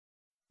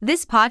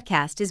This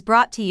podcast is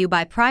brought to you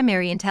by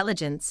Primary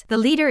Intelligence, the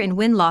leader in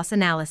win-loss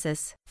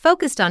analysis,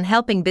 focused on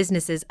helping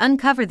businesses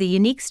uncover the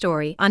unique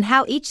story on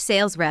how each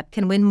sales rep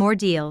can win more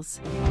deals.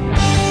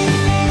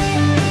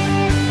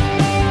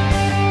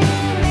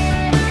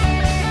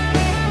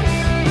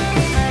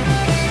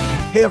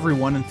 Hey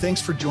everyone, and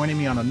thanks for joining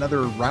me on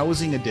another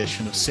rousing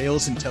edition of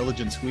Sales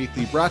Intelligence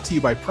Weekly, brought to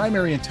you by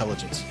Primary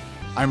Intelligence.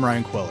 I'm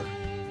Ryan Queller.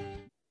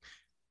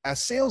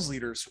 As sales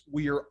leaders,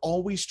 we are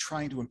always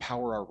trying to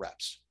empower our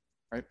reps.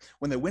 Right?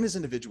 When they win as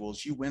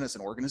individuals, you win as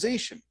an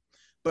organization.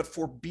 But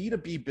for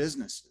B2B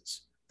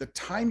businesses, the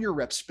time your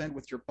reps spend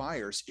with your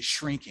buyers is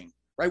shrinking,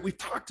 right? We've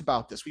talked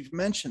about this. We've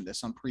mentioned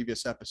this on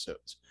previous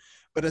episodes.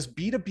 But as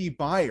B2B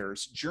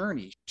buyers'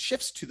 journey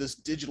shifts to this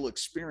digital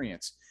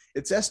experience,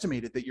 it's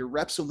estimated that your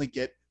reps only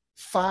get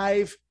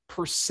 5%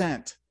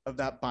 of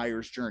that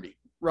buyer's journey,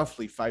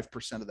 roughly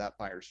 5% of that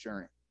buyer's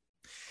journey.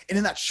 And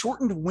in that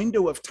shortened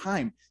window of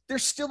time, they're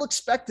still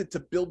expected to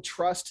build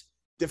trust,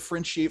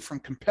 differentiate from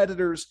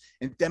competitors,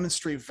 and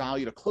demonstrate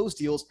value to close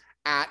deals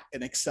at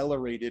an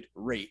accelerated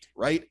rate,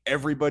 right?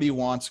 Everybody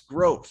wants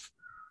growth.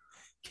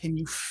 Can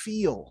you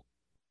feel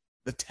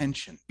the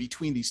tension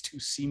between these two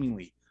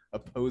seemingly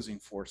opposing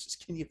forces?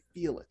 Can you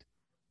feel it?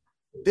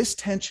 This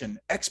tension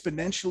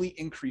exponentially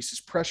increases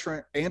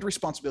pressure and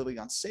responsibility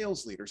on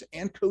sales leaders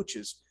and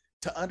coaches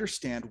to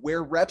understand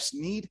where reps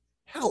need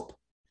help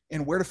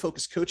and where to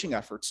focus coaching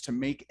efforts to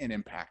make an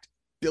impact,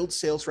 build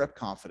sales rep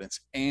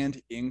confidence,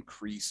 and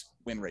increase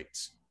win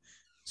rates.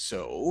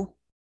 So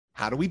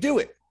how do we do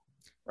it,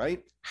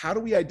 right? How do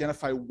we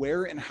identify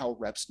where and how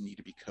reps need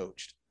to be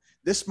coached?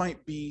 This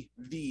might be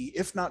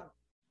if not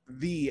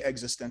the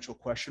existential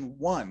question,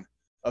 one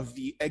of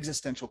the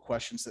existential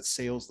questions that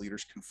sales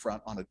leaders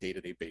confront on a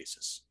day-to-day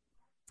basis.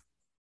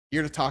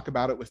 Here to talk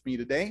about it with me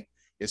today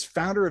is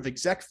founder of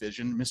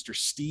ExecVision, Mr.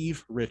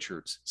 Steve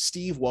Richards.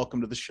 Steve,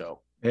 welcome to the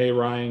show. Hey,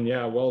 Ryan.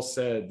 Yeah, well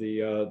said.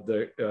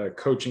 The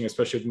coaching,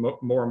 especially with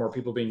more and more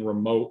people being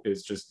remote,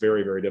 is just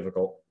very, very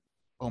difficult.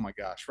 Oh my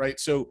gosh, right?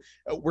 So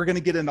we're going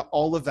to get into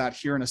all of that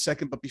here in a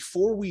second. But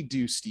before we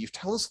do, Steve,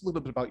 tell us a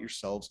little bit about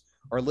yourselves.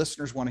 Our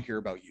listeners want to hear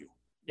about you.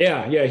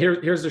 Yeah.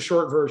 Here's the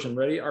short version.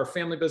 Ready? Our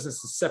family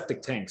business is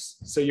septic tanks.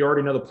 So you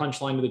already know the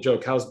punchline to the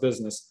joke. How's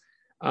business?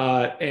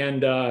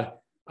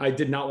 I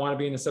did not want to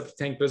be in the septic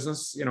tank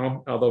business,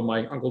 although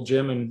my Uncle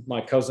Jim and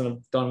my cousin have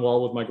done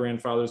well with my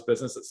grandfather's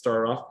business that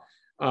started off.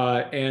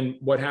 And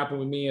what happened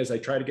with me is I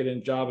tried to get a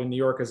job in New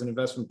York as an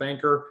investment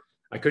banker.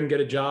 I couldn't get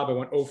a job. I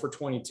went 0 for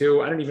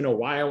 22. I didn't even know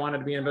why I wanted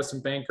to be an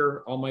investment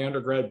banker. All my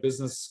undergrad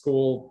business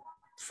school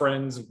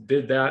friends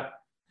did that.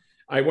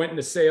 I went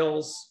into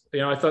sales.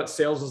 I thought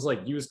sales was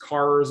like used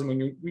cars. And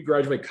when we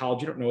graduate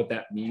college, you don't know what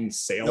that means.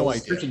 Sales. No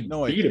idea.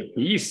 No idea.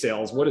 B2B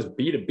sales. What does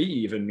B2B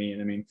even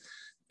mean?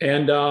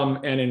 And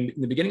in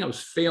the beginning, I was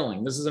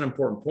failing. This is an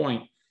important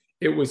point.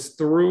 It was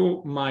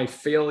through my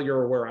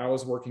failure where I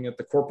was working at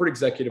the corporate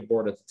executive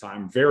board at the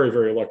time. Very,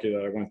 very lucky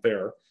that I went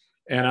there.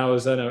 And I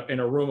was in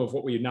a room of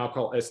what we now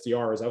call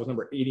SDRs. I was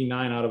number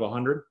 89 out of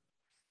 100.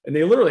 And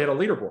they literally had a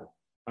leaderboard.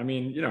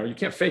 You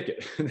can't fake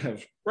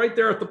it. Right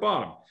there at the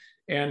bottom.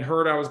 And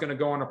heard I was going to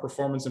go on a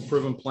performance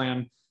improvement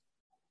plan.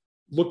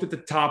 Looked at the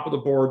top of the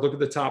board, looked at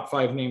the top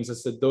 5 names. I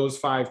said, those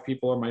 5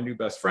 people are my new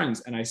best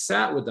friends. And I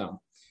sat with them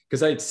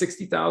because I had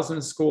 $60,000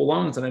 in school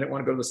loans and I didn't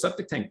want to go to the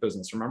septic tank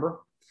business, remember?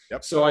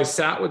 Yep. So I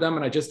sat with them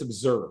and I just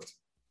observed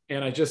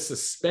and I just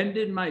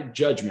suspended my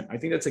judgment. I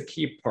think that's a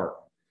key part.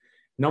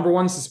 Number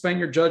 1, suspend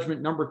your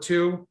judgment. Number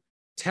 2,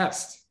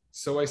 test.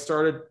 So I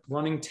started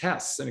running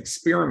tests and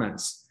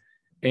experiments,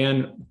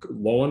 and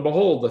lo and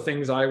behold, the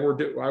things I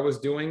was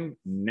doing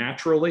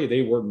naturally,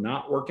 they were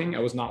not working. I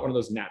was not one of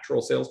those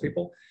natural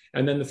salespeople.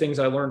 And then the things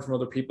I learned from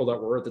other people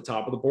that were at the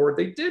top of the board,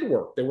 they did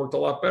work. They worked a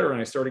lot better. And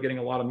I started getting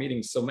a lot of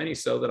meetings, so many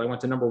so that I went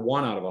to number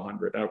 1 out of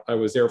 100. I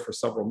was there for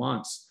several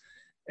months.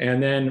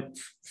 And then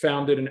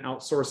founded an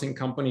outsourcing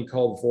company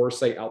called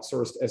Vorsight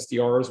Outsourced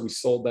SDRs. We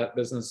sold that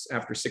business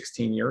after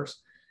 16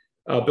 years.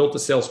 Built a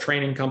sales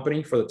training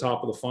company for the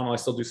top of the funnel. I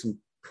still do some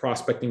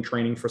prospecting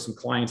training for some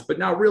clients, but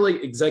now really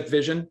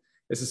ExecVision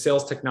is a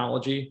sales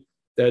technology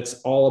that's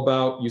all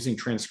about using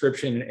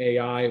transcription and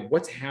AI.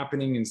 What's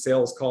happening in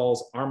sales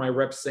calls? Are my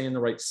reps saying the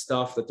right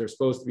stuff that they're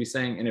supposed to be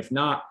saying? And if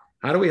not,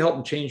 how do we help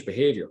them change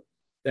behavior?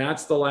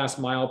 That's the last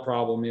mile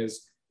problem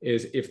is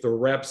if the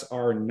reps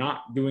are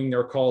not doing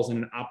their calls in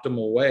an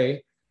optimal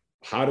way,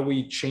 how do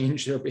we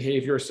change their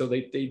behavior so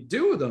they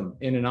do them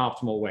in an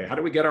optimal way? How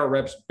do we get our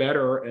reps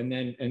better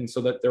and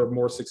so that they're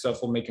more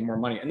successful, making more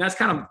money? And that's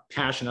kind of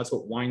passion. That's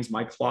what winds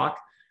my clock,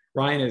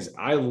 Ryan, is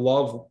I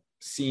love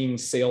seeing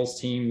sales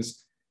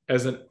teams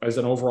as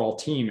an overall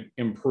team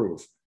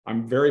improve.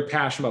 I'm very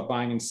passionate about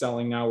buying and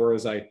selling now,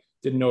 whereas I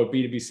didn't know what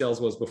B2B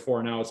sales was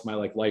before. Now it's my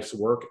life's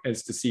work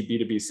is to see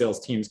B2B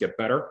sales teams get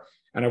better.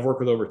 And I've worked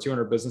with over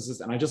 200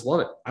 businesses and I just love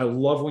it. I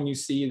love when you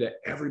see that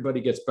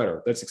everybody gets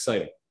better. That's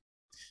exciting.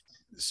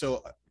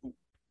 So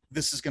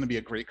this is going to be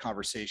a great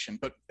conversation,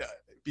 but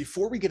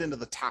before we get into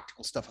the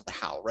tactical stuff of the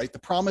how, right? The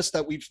promise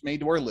that we've made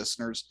to our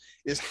listeners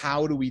is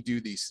how do we do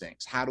these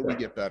things? How do we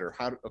get better?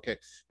 Okay.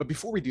 But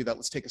before we do that,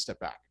 let's take a step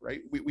back, right?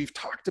 We've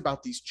talked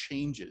about these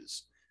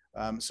changes,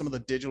 some of the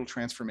digital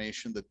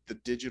transformation, the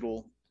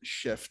digital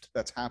shift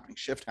that's happening.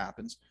 Shift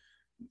happens.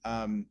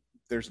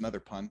 There's another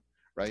pun,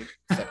 right?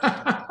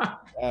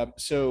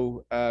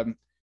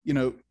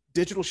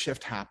 Digital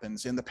shift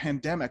happens, and the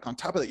pandemic, on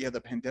top of that, you have the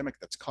pandemic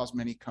that's caused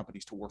many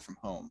companies to work from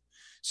home.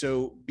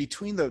 So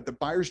between the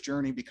buyer's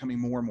journey becoming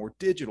more and more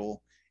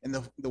digital, and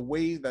the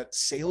way that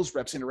sales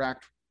reps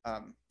interact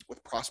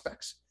with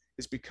prospects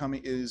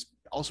is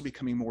also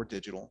becoming more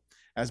digital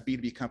as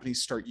B2B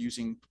companies start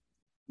using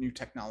new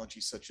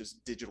technologies such as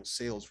digital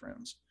sales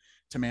rooms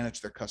to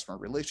manage their customer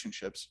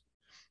relationships.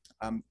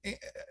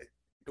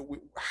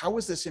 How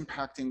is this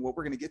impacting? What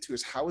we're going to get to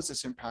is how is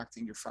this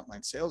impacting your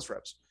frontline sales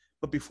reps?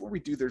 But before we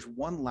do, there's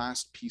one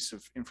last piece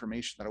of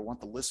information that I want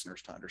the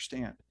listeners to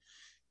understand.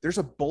 There's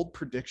a bold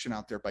prediction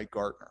out there by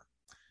Gartner.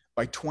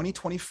 By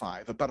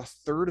 2025, about a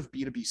third of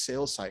B2B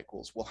sales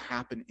cycles will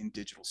happen in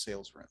digital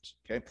sales rooms,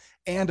 okay?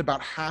 And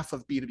about half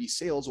of B2B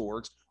sales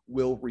orgs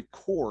will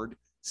record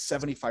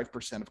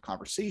 75% of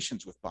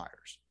conversations with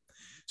buyers.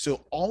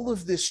 So all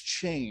of this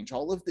change,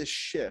 all of this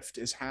shift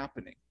is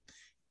happening.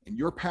 And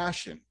your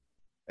passion,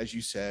 as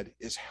you said,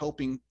 is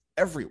helping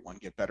everyone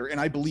get better.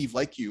 And I believe,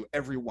 like you,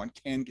 everyone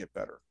can get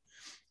better.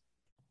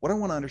 What I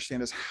want to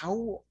understand is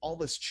how all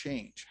this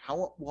change,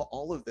 how will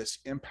all of this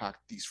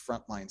impact these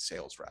frontline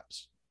sales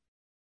reps?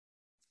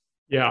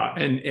 Yeah.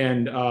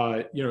 And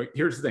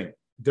here's the thing.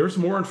 There's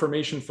more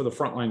information for the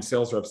frontline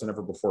sales reps than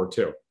ever before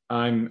too.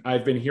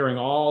 I've been hearing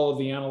all of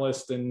the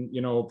analysts and,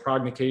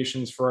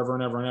 prognostications forever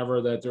and ever and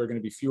ever that there are going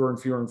to be fewer and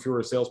fewer and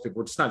fewer salespeople.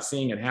 We're just not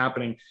seeing it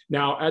happening.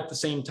 Now, at the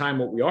same time,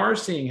 what we are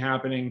seeing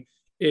happening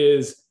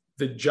is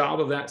the job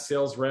of that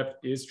sales rep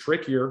is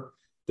trickier,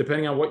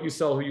 depending on what you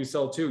sell, who you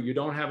sell to. You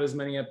don't have as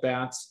many at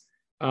bats.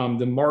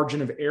 The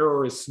margin of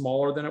error is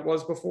smaller than it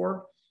was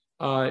before.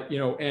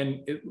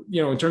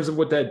 In terms of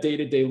what that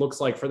day-to-day looks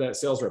like for that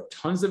sales rep,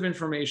 tons of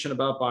information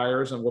about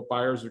buyers and what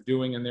buyers are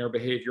doing and their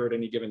behavior at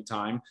any given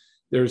time.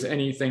 There's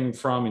anything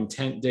from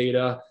intent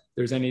data.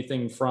 There's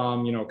anything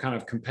from, kind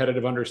of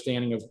competitive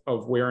understanding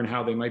of where and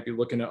how they might be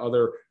looking at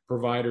other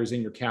providers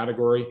in your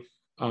category.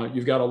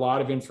 You've got a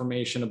lot of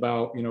information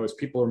about, as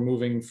people are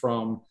moving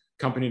from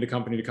company to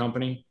company to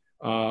company.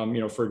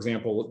 For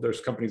example,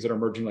 there's companies that are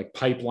merging like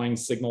pipeline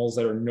signals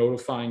that are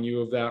notifying you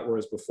of that,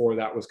 whereas before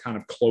that was kind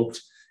of cloaked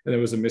and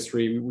there was a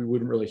mystery. We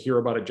wouldn't really hear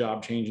about a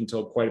job change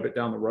until quite a bit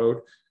down the road.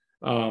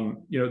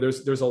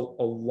 There's a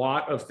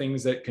lot of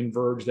things that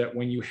converge that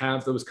when you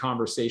have those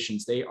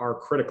conversations, they are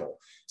critical.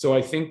 So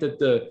I think that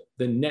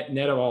the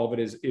net of all of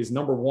it is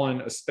number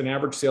one, an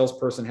average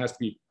salesperson has to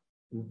be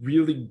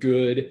really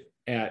good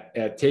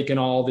at taking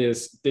all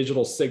this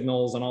digital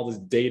signals and all this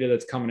data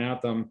that's coming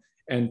at them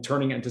and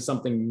turning it into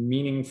something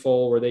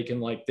meaningful where they can,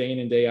 like, day in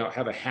and day out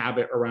have a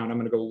habit around, I'm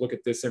going to go look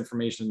at this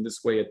information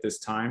this way at this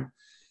time.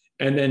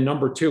 And then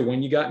number two,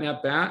 when you got in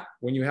that bat,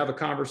 when you have a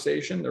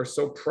conversation, they're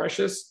so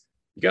precious,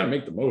 you got to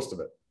make the most of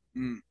it.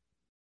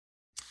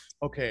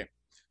 Okay.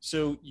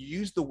 So you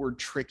use the word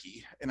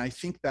tricky, and I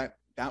think that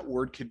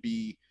word could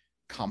be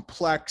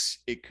complex.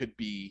 It could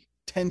be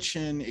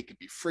tension. It could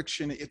be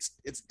friction.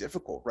 It's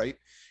difficult, right?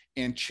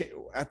 And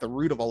at the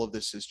root of all of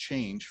this is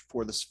change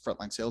for this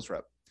frontline sales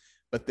rep.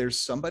 But there's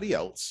somebody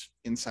else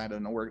inside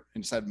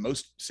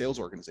most sales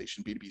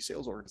organizations, B2B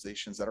sales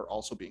organizations, that are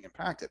also being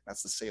impacted.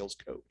 That's the sales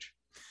coach.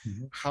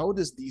 Mm-hmm. How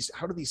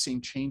do these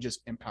same changes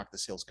impact the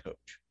sales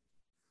coach?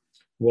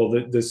 Well,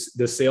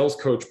 the sales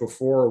coach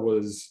before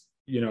was,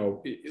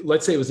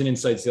 let's say it was an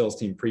inside sales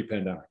team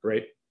pre-pandemic,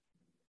 right?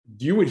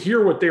 You would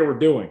hear what they were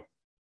doing.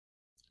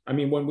 I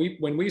mean, when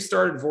we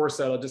started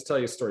Vorsight, I'll just tell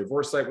you a story.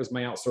 Vorsight was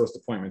my outsourced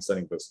appointment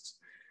setting business.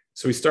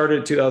 So we started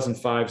in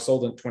 2005,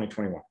 sold in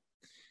 2021.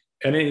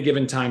 At any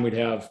given time, we'd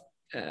have,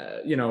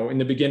 in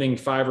the beginning,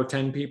 5 or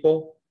 10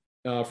 people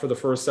for the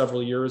first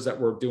several years that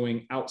were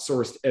doing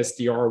outsourced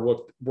SDR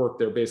work.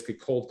 They're basically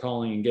cold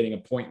calling and getting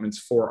appointments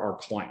for our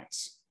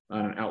clients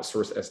on an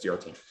outsourced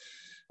SDR team.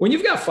 When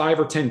you've got 5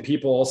 or 10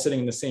 people all sitting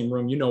in the same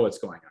room, you know what's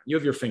going on. You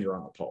have your finger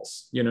on the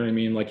pulse. You know what I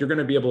mean? Like, you're going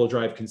to be able to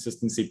drive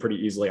consistency pretty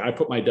easily. I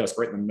put my desk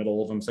right in the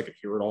middle of them so I could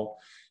hear it all.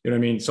 You know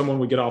what I mean? Someone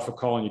would get off a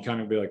call and you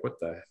kind of be like,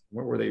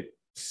 what were they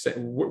saying?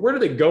 Where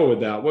did they go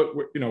with that?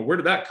 Where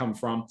did that come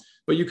from?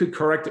 But you could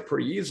correct it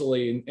pretty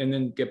easily and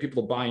then get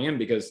people to buy in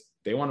because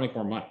they want to make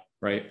more money,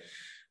 right?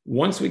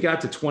 Once we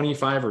got to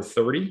 25 or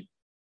 30,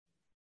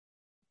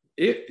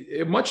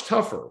 it much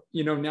tougher.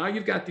 Now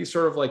you've got these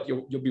sort of like,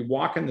 you'll be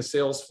walking the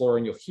sales floor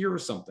and you'll hear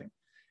something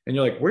and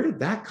you're like, where did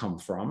that come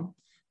from?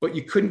 But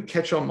you couldn't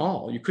catch them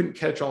all. You couldn't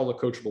catch all the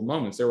coachable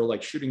moments. They were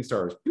like shooting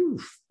stars.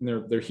 Poof,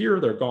 and they're here,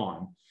 they're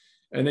gone.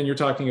 And then you're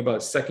talking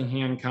about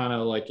secondhand kind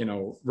of like,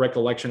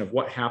 recollection of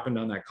what happened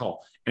on that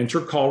call.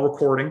 Enter call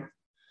recording.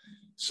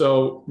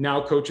 So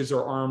now coaches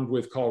are armed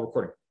with call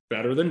recording.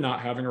 Better than not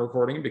having a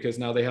recording because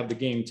now they have the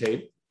game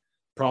tape.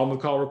 Problem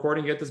with call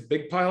recording, you get this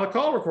big pile of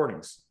call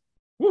recordings.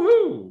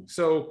 Woohoo!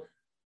 So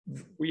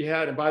we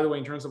had, and by the way,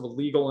 in terms of a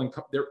legal and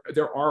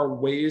there are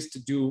ways to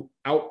do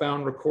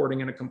outbound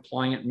recording in a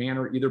compliant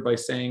manner, either by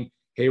saying,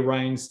 hey,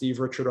 Ryan, Steve,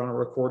 Richard on a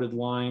recorded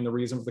line. The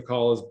reason for the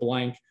call is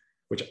blank,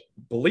 which,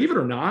 believe it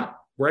or not,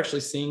 we're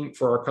actually seeing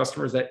for our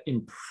customers that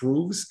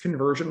improves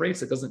conversion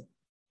rates. It doesn't,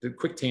 the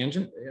quick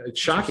tangent, it's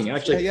shocking.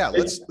 Actually,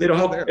 it'll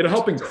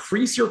help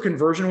increase your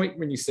conversion rate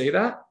when you say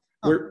that.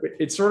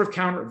 It's sort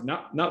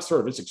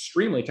of it's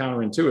extremely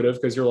counterintuitive,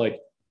 because you're like,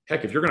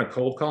 heck, if you're going to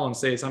cold call and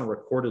say it's on a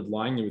recorded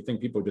line, you would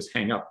think people would just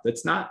hang up.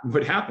 That's not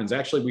what happens.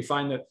 Actually, we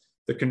find that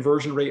the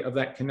conversion rate of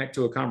that connect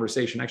to a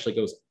conversation actually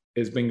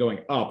has been going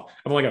up.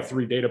 I've only got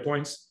 3 data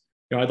points.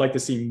 I'd like to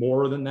see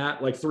more than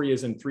that. Like 3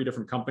 is in 3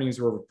 different companies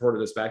who have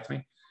reported this back to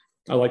me.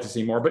 I'd like to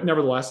see more, but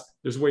nevertheless,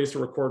 there's ways to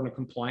record in a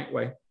compliant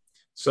way.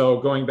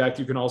 So going back,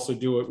 you can also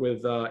do it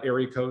with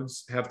area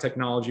codes. Have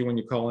technology when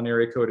you call an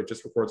area code, it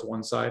just records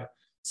one side.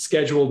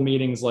 Scheduled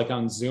meetings like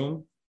on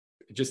Zoom,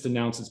 it just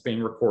announces it's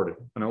being recorded.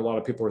 I know a lot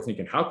of people are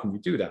thinking, how can you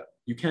do that?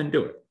 You can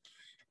do it.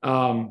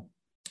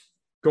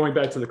 Going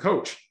back to the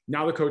coach,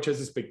 now the coach has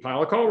this big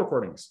pile of call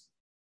recordings.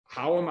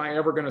 How am I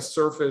ever going to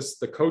surface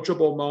the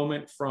coachable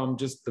moment from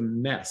just the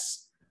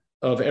mess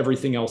of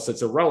everything else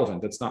that's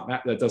irrelevant?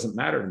 That doesn't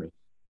matter to me.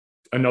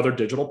 Another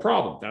digital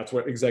problem. That's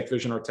what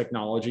ExecVision, our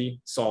technology,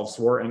 solves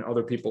for, and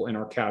other people in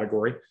our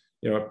category.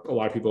 A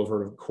lot of people have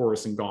heard of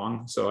Chorus and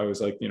Gong. So I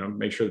was like,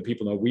 make sure that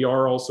people know we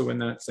are also in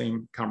that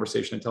same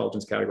conversation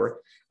intelligence category.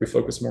 We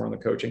focus more on the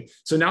coaching.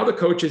 So now the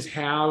coaches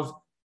have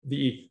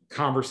the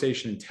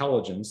conversation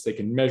intelligence. They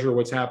can measure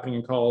what's happening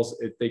in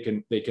calls.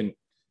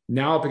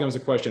 Now it becomes a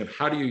question of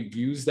how do you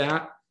use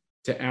that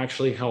to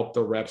actually help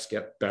the reps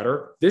get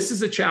better? This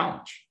is a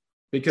challenge.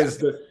 Because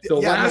the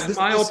last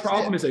mile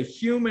problem is a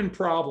human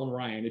problem,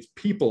 Ryan. It's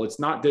people, it's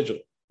not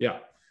digital. Yeah.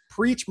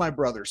 Preach, my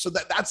brother. So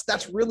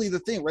that's really the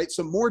thing, right?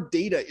 So more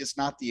data is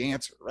not the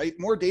answer, right?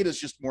 More data is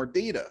just more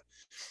data.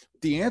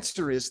 The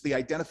answer is the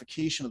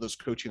identification of those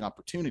coaching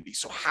opportunities.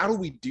 So how do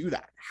we do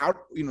that? How,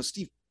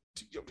 Steve,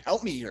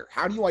 help me here.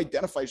 How do you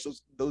identify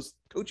those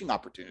coaching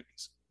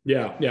opportunities?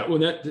 Yeah.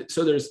 Well,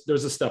 so there's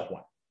a step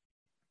one.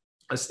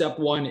 A step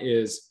one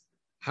is,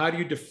 how do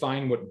you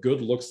define what good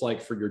looks like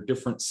for your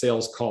different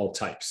sales call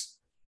types?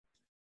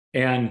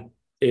 And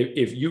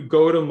if you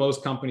go to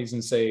most companies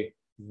and say,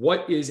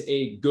 what is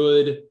a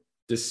good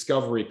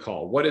discovery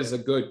call? What is a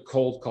good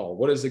cold call?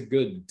 What is a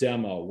good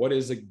demo? What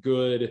is a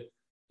good,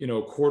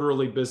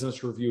 quarterly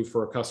business review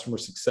for a customer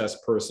success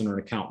person or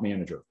an account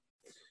manager?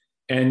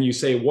 And you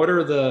say, what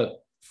are the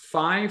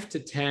 5 to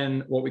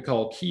 10, what we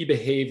call key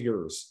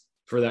behaviors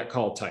for that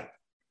call type?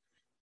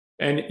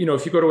 And,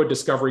 if you go to a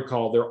discovery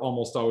call, they're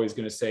almost always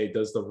going to say,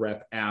 does the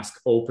rep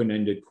ask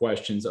open-ended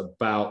questions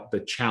about the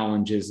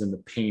challenges and the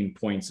pain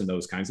points and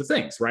those kinds of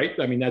things, right?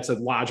 I mean, that's a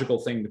logical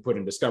thing to put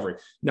in discovery.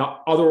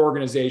 Now, other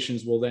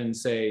organizations will then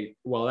say,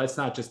 well, that's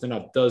not just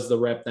enough. Does the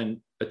rep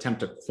then attempt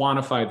to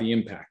quantify the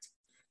impact?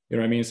 You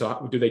know what I mean?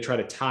 So do they try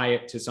to tie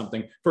it to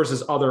something,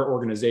 versus other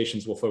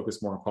organizations will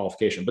focus more on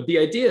qualification. But the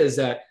idea is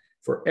that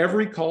for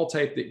every call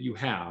type that you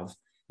have,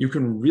 you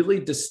can really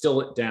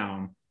distill it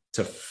down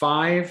to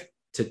 5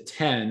 to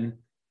 10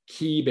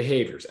 key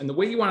behaviors. And the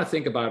way you want to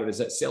think about it is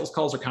that sales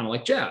calls are kind of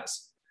like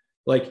jazz.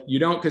 Like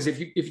because if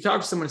you talk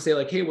to someone and say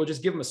like, hey, we'll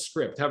just give them a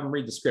script, have them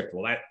read the script.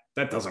 Well,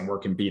 that doesn't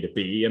work in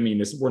B2B. I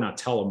mean, we're not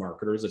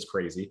telemarketers. It's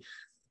crazy.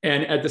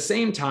 And at the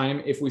same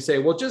time, if we say,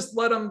 well, just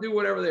let them do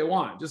whatever they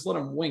want, just let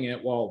them wing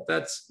it. Well,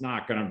 that's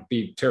not going to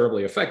be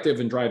terribly effective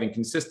in driving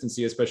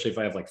consistency, especially if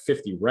I have like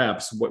 50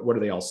 reps. What are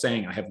they all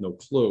saying? I have no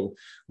clue.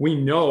 We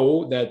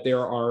know that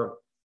there are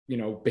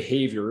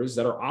behaviors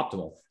that are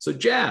optimal. So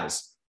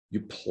jazz,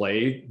 you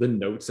play the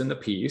notes in the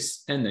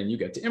piece and then you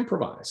get to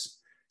improvise.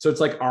 So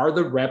it's like, are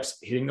the reps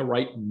hitting the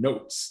right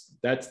notes?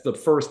 That's the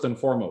first and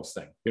foremost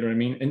thing. You know what I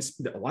mean? And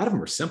a lot of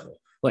them are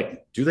simple.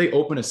 Like, do they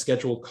open a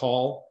scheduled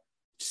call,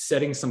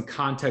 setting some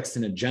context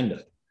and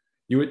agenda?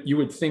 You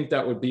would think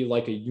that would be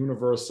like a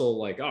universal,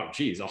 like, oh,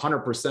 geez,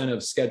 100%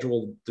 of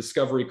scheduled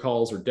discovery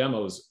calls or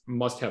demos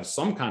must have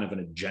some kind of an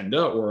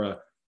agenda or a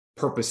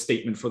purpose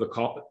statement for the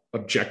call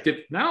objective.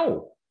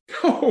 No,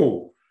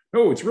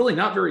 it's really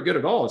not very good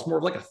at all. It's more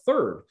of like a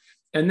third.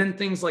 And then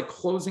things like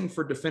closing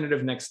for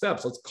definitive next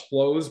steps. Let's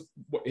close.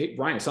 Hey,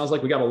 Ryan, it sounds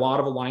like we got a lot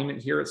of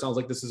alignment here. It sounds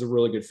like this is a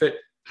really good fit.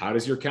 How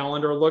does your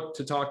calendar look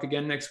to talk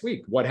again next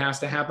week? What has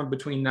to happen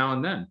between now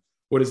and then?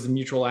 What does the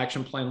mutual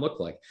action plan look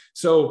like?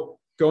 So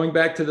going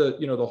back to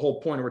the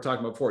whole point we were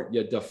talking about before,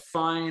 you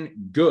define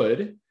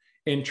good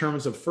in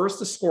terms of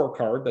first a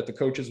scorecard that the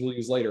coaches will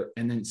use later.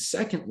 And then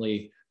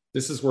secondly,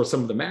 this is where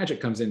some of the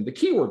magic comes in, the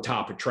keyword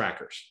topic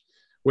trackers,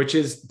 which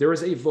is there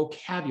is a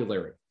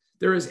vocabulary,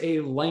 there is a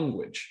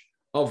language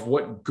of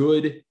what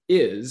good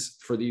is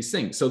for these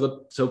things.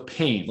 So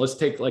pain, let's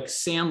take like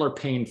Sandler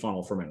pain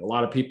funnel for a minute. A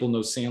lot of people know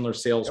Sandler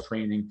sales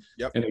training,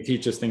 and they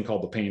teach this thing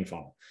called the pain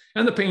funnel.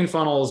 And the pain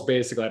funnel is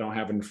basically, I don't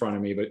have it in front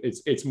of me, but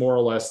it's more or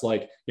less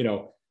like,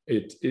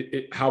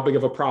 how big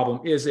of a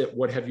problem is it?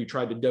 What have you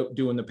tried to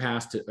do in the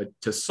past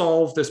to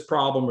solve this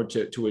problem or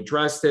to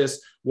address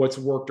this? What's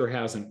worked or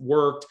hasn't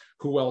worked?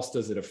 Who else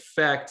does it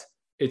affect?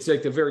 it's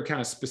like the very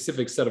kind of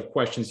specific set of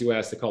questions you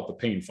ask. They call it the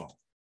pain funnel.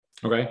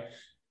 Okay.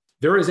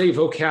 There is a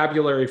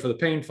vocabulary for the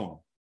pain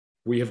funnel.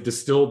 We have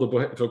distilled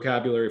the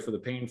vocabulary for the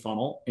pain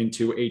funnel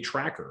into a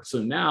tracker. So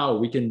now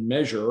we can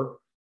measure,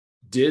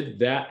 did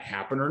that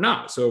happen or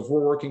not? So if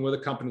we're working with a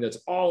company that's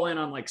all in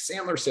on like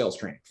Sandler sales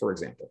training, for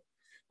example,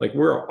 like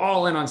we're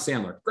all in on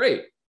Sandler.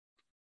 Great.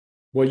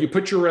 Well, you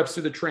put your reps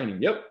through the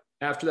training. Yep.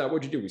 After that,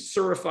 what'd you do? We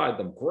certified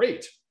them.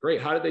 Great.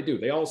 Great. How did they do?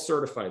 They all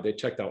certified. They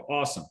checked out.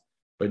 Awesome.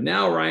 But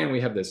now, Ryan,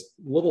 we have this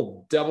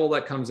little devil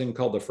that comes in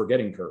called the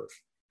forgetting curve,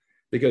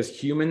 because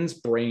humans'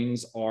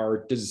 brains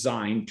are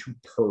designed to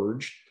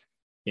purge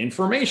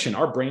information.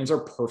 Our brains are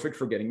perfect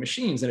for getting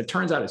machines. And it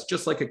turns out it's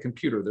just like a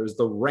computer. There's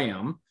the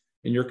RAM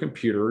in your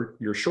computer,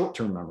 your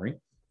short-term memory,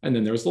 and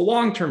then there's the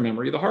long-term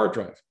memory, the hard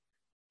drive.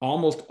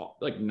 Almost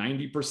like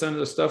 90% of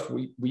the stuff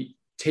we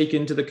take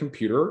into the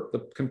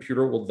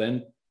computer will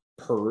then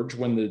purge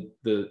when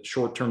the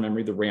short-term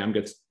memory, the RAM,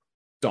 gets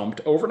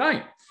dumped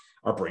overnight.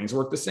 Our brains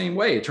work the same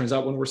way. It turns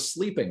out when we're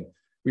sleeping,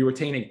 we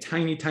retain a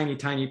tiny, tiny,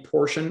 tiny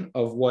portion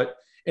of what,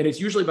 and it's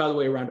usually, by the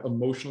way, around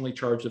emotionally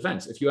charged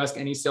events. If you ask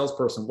any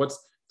salesperson, what's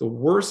the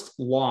worst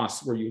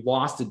loss where you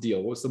lost a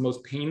deal? What's the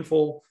most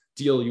painful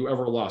deal you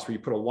ever lost where you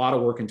put a lot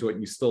of work into it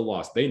and you still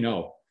lost? They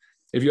know.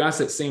 If you ask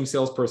that same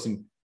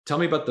salesperson, tell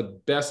me about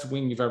the best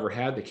win you've ever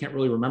had, they can't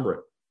really remember it.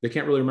 They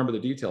can't really remember the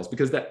details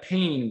because that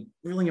pain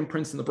really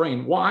imprints in the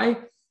brain. Why?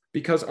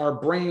 Because our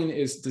brain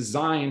is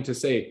designed to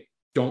say,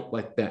 don't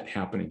let that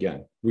happen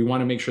again. We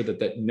want to make sure that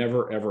that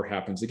never, ever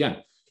happens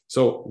again.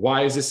 So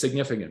why is this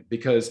significant?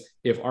 Because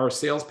if our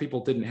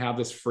salespeople didn't have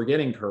this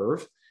forgetting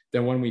curve,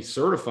 then when we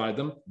certified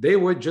them, they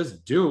would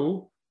just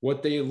do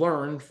what they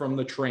learned from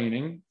the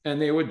training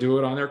and they would do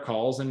it on their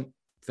calls and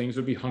things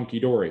would be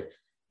hunky-dory.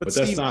 But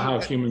that's not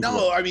how humans work.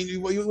 No, I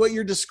mean, what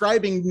you're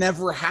describing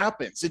never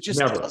happens. It just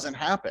doesn't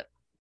happen.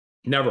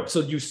 Never. So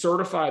you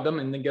certify them,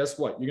 and then guess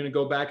what? You're going to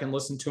go back and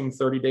listen to them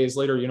 30 days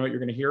later. You know what you're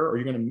going to hear, or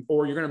you're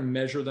going to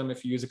measure them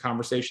if you use a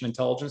conversation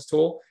intelligence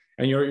tool.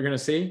 And you know what you're going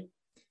to see?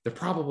 They're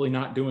probably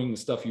not doing the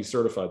stuff you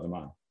certified them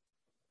on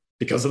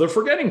because of the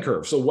forgetting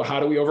curve. So how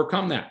do we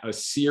overcome that? A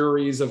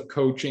series of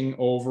coaching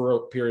over a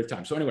period of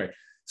time. So anyway,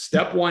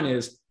 step one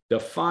is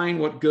define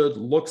what good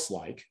looks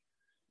like,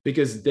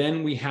 because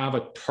then we have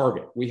a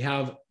target. We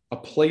have a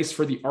place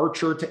for the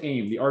archer to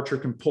aim. The archer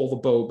can pull the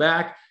bow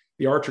back.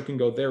 The archer can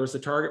go, there is the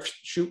target,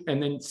 shoot,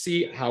 and then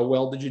see how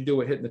well did you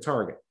do at hitting the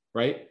target,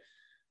 right?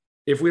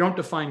 If we don't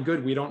define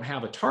good, we don't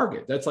have a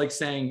target. That's like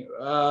saying,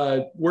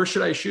 where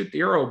should I shoot the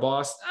arrow,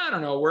 boss? I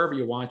don't know, wherever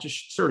you want,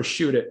 just sort of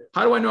shoot it.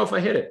 How do I know if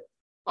I hit it?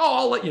 Oh,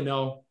 I'll let you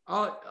know.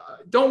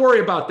 Don't worry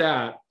about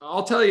that.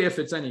 I'll tell you if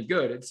it's any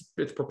good. It's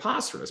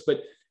preposterous,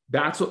 but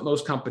that's what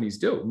most companies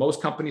do.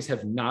 Most companies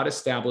have not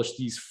established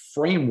these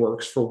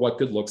frameworks for what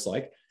good looks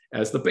like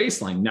as the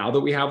baseline. Now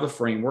that we have the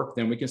framework,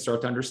 then we can start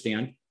to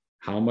understand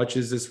how much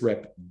is this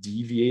rep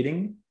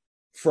deviating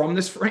from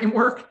this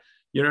framework?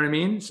 You know what I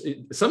mean?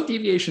 Some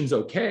deviation's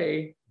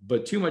okay,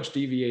 but too much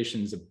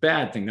deviation is a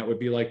bad thing. That would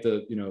be like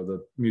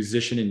the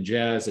musician in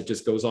jazz that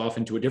just goes off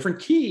into a different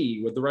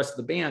key with the rest of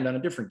the band on a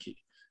different key.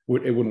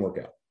 It wouldn't work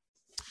out.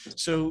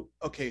 So,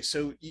 okay.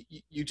 So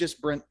you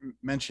just, Brent,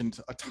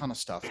 mentioned a ton of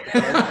stuff.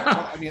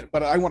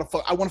 But I want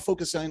to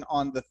focus in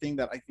on the thing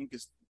that I think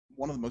is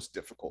one of the most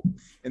difficult,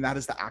 and that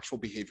is the actual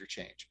behavior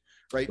change.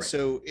 Right.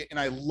 So, and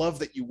I love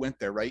that you went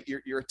there, right?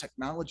 You're a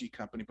technology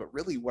company, but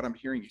really what I'm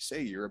hearing you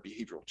say, you're a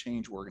behavioral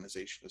change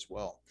organization as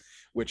well,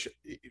 which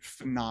is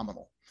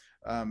phenomenal.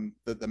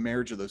 The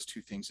marriage of those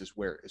two things is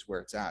where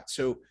it's at.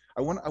 So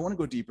I want to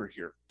go deeper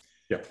here.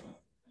 Yeah.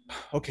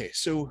 Okay.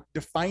 So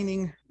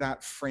defining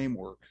that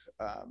framework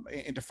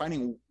and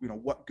defining,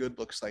 what good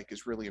looks like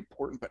is really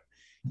important, but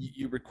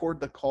you record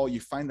the call, you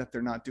find that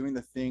they're not doing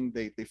the thing.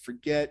 They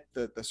forget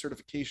the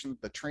certification,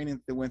 the training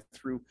that they went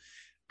through.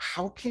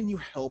 How can you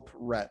help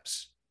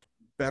reps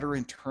better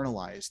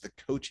internalize the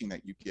coaching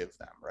that you give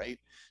them, right?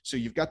 So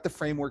you've got the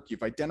framework,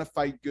 you've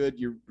identified good,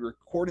 you're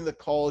recording the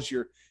calls,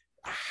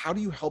 how do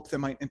you help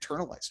them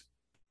internalize it?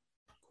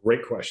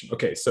 Great question.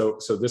 Okay, so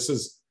this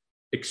is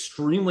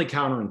extremely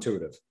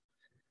counterintuitive.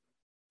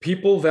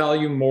 People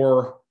value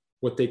more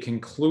what they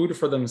conclude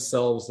for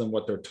themselves than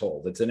what they're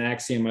told. It's an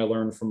axiom I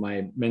learned from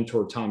my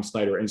mentor, Tom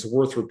Snyder, and it's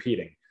worth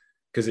repeating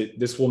because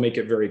this will make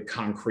it very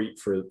concrete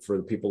for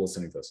the people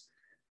listening to this.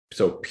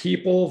 So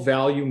people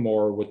value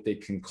more what they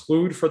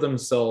conclude for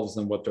themselves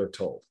than what they're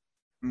told.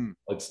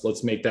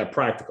 Let's make that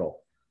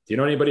practical. Do you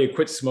know anybody who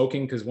quit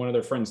smoking because one of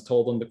their friends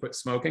told them to quit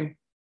smoking?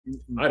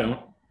 I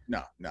don't.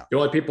 No. The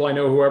only people I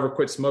know who ever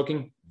quit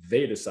smoking,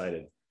 they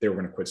decided they were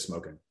going to quit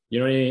smoking. You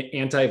know any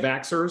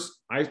anti-vaxxers?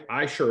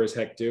 I sure as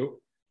heck do.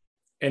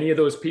 Any of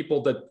those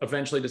people that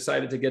eventually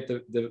decided to get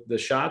the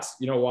shots,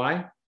 you know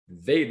why?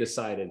 They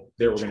decided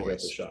they were going to get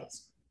the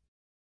shots.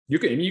 You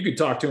could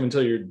talk to them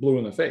until you're blue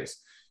in the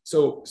face.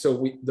 So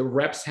the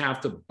reps have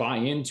to buy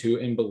into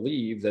and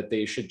believe that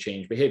they should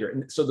change behavior.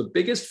 And so the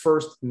biggest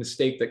first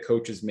mistake that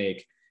coaches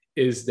make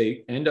is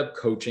they end up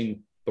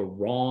coaching the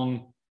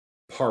wrong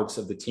parts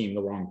of the team,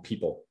 the wrong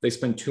people. They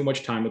spend too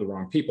much time with the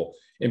wrong people.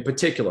 In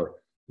particular,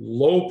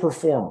 low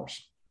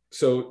performers.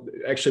 So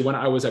actually, when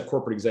I was at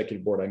Corporate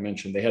Executive Board, I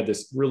mentioned they had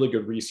this really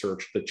good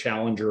research, the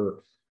Challenger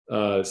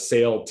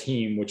sale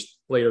team, which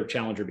later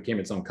Challenger became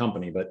its own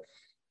company, but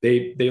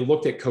they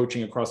looked at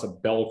coaching across a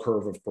bell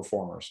curve of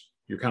performers.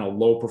 Your kind of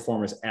low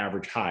performers,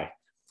 average, high.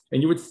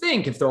 And you would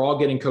think if they're all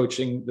getting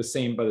coaching by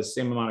the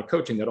same amount of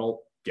coaching, they'd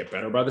all get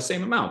better by the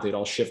same amount. They'd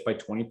all shift by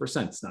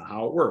 20%. It's not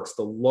how it works.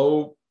 The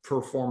low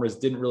performers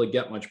didn't really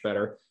get much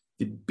better.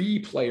 The B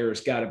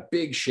players got a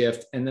big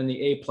shift, and then the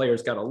A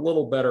players got a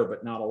little better,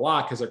 but not a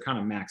lot because they're kind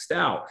of maxed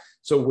out.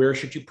 So where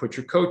should you put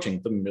your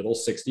coaching? The middle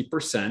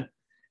 60%.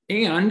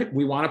 And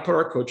we want to put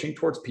our coaching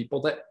towards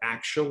people that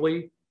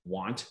actually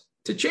want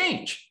to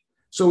change.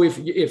 So if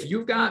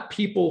you've got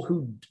people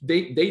who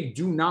they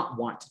do not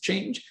want to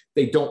change,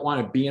 they don't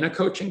want to be in a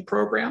coaching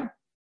program,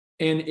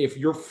 and if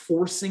you're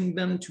forcing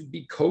them to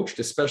be coached,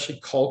 especially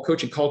call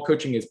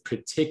coaching is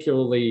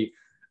particularly,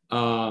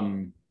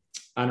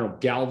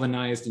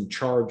 galvanized and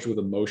charged with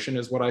emotion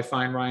is what I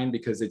find, Ryan,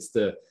 because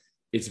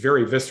it's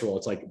very visceral.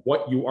 It's like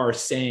what you are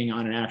saying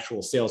on an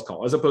actual sales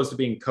call, as opposed to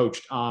being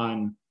coached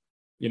on,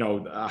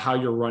 how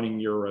you're running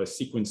your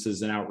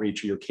sequences and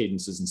outreach or your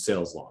cadences and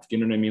sales loft. You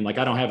know what I mean? Like,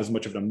 I don't have as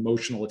much of an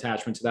emotional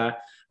attachment to that,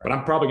 but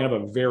I'm probably gonna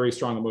have a very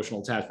strong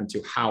emotional attachment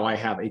to how I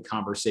have a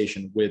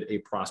conversation with a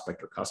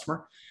prospect or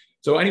customer.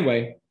 So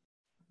anyway,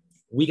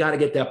 we got to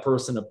get that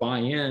person to buy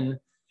in.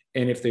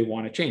 And if they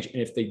want to change, and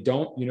if they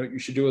don't, you know what you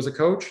should do as a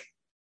coach?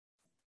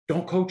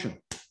 Don't coach them.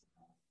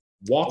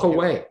 Walk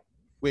away.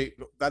 Wait,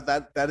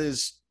 that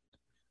is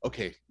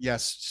okay.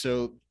 Yes.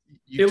 So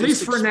at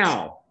least for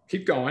now.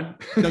 Keep going.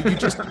 No,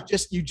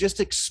 you just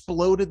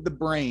exploded the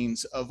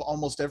brains of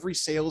almost every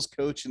sales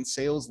coach and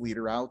sales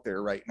leader out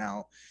there right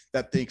now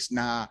that thinks,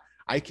 nah,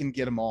 I can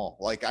get them all.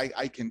 Like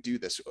I can do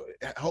this.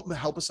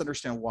 Help us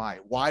understand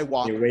why. Why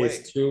walk away? You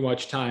waste too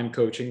much time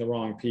coaching the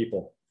wrong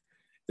people.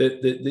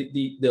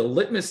 The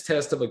litmus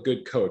test of a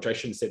good coach, I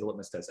shouldn't say the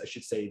litmus test, I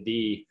should say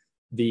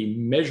the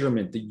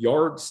measurement, the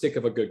yardstick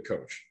of a good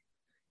coach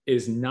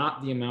is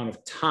not the amount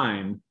of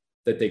time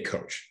that they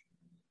coach.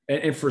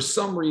 And for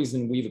some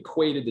reason, we've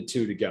equated the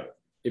two together.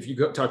 If you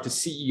go talk to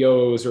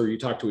CEOs or you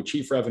talk to a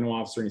chief revenue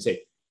officer and you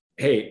say,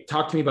 hey,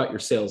 talk to me about your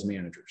sales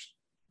managers.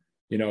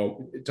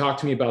 Talk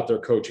to me about their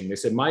coaching. They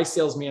said, my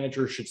sales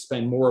manager should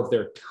spend more of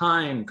their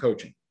time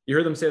coaching. You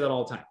hear them say that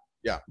all the time.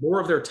 Yeah. More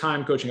of their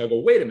time coaching. I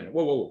go, wait a minute.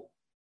 Whoa.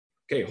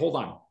 Okay, hold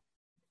on.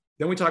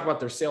 Then we talk about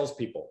their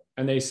salespeople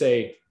and they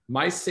say,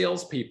 my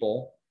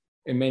salespeople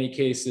in many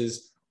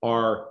cases they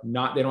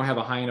don't have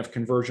a high enough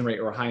conversion rate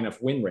or a high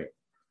enough win rate.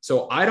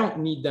 So I don't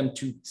need them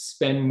to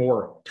spend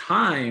more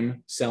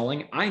time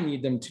selling. I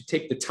need them to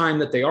take the time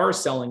that they are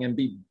selling and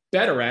be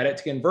better at it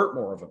to convert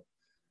more of them,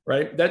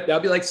 right?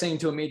 That'd be like saying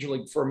to a major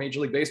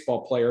league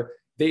baseball player,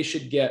 they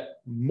should get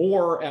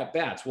more at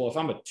bats. Well, if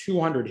I'm a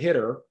 200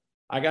 hitter,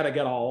 I got to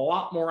get a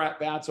lot more at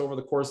bats over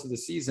the course of the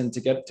season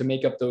to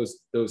make up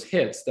those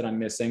hits that I'm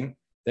missing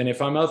than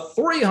if I'm a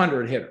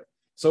 300 hitter.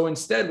 So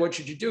instead, what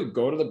should you do?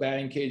 Go to the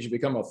batting cage and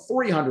become a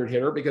 300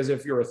 hitter, because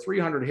if you're a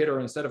 300 hitter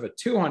instead of a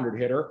 200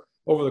 hitter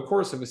over the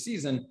course of a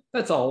season,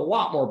 that's a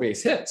lot more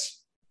base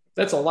hits.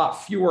 That's a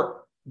lot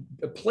fewer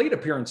plate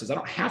appearances. I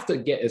don't have to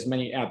get as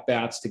many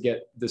at-bats to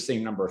get the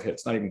same number of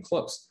hits, not even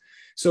close.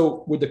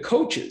 So with the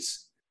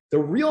coaches, the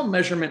real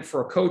measurement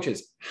for a coach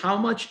is how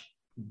much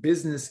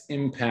business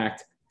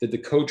impact did the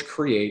coach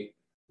create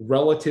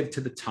relative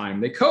to the time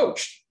they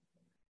coached.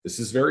 This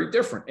is very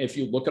different. If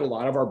you look at a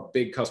lot of our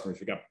big customers,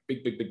 we got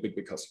big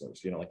customers,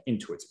 like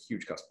Intuit's a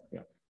huge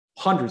customer,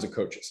 hundreds of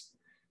coaches.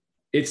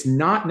 It's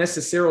not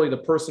necessarily the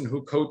person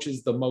who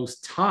coaches the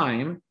most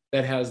time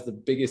that has the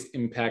biggest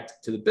impact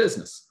to the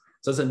business.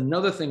 So that's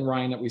another thing,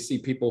 Ryan, that we see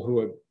people who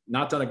have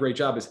not done a great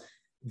job is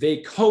they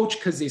coach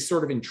because they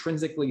sort of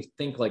intrinsically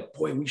think like,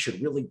 boy, we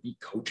should really be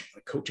coaching.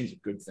 Like coaching's a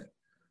good thing.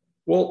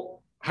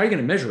 Well, how are you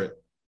going to measure it?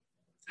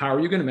 How are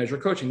you going to measure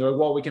coaching? They're like,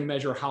 well, we can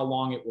measure how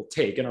long it will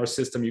take. In our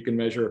system, you can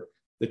measure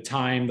the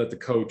time that the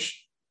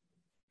coach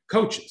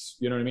coaches.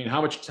 You know what I mean?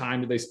 How much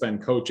time do they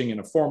spend coaching in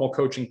a formal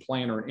coaching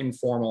plan or an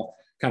informal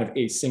kind of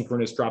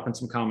asynchronous, dropping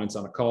some comments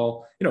on a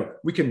call?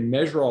 We can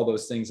measure all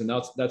those things and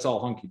that's all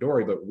hunky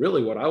dory. But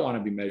really what I want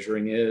to be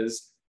measuring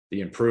is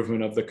the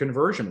improvement of the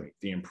conversion rate,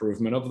 the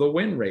improvement of the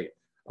win rate.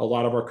 A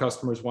lot of our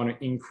customers want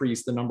to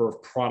increase the number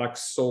of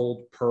products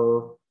sold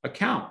per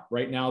account.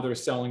 Right now, they're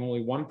selling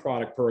only one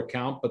product per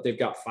account, but they've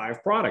got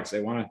 5 products.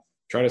 They want to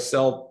try to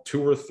sell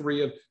 2 or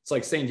 3 of. It's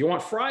like saying, do you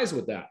want fries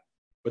with that?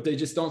 But they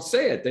just don't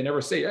say it. They never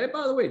say, hey,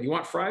 by the way, do you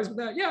want fries with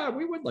that? Yeah,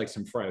 we would like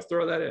some fries.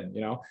 Throw that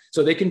in,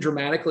 So they can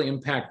dramatically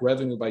impact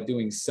revenue by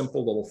doing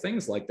simple little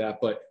things like that.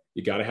 But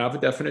you got to have a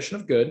definition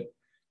of good.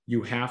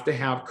 You have to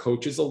have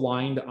coaches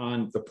aligned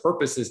on the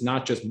purpose is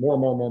not just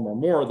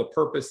more. The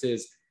purpose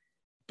is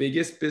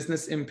biggest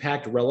business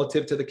impact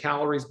relative to the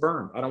calories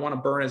burned. I don't want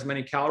to burn as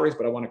many calories,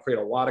 but I want to create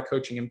a lot of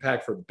coaching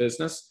impact for the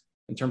business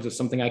in terms of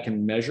something I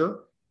can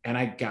measure. And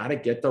I got to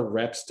get the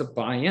reps to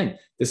buy in.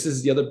 This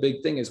is the other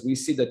big thing is we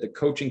see that the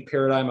coaching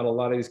paradigm at a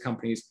lot of these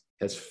companies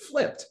has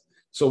flipped.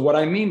 So what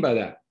I mean by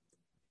that,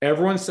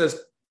 everyone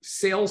says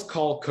sales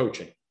call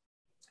coaching.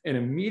 And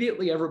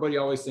immediately everybody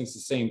always thinks the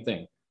same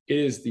thing. It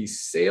is the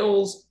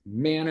sales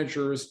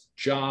manager's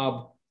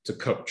job to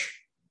coach.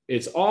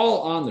 It's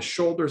all on the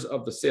shoulders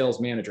of the sales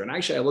manager. And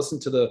actually, I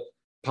listened to the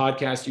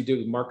podcast you did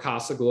with Mark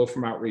Casaglow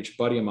from Outreach,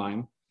 buddy of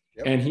mine.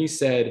 Yep. And he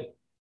said,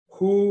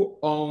 who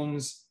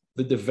owns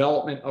the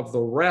development of the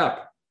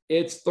rep?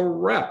 It's the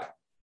rep.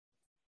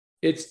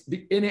 And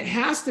it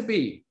has to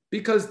be,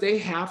 because they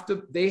have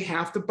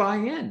to buy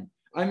in.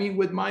 I mean,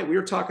 we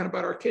were talking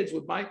about our kids,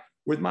 with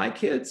my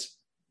kids,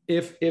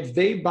 if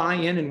they buy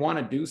in and want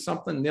to do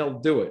something, they'll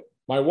do it.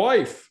 My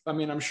wife, I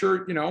mean, I'm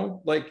sure,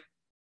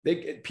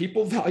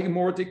 people value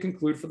more what they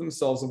conclude for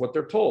themselves than what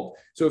they're told.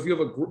 So if you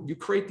have you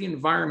create the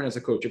environment as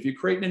a coach. If you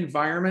create an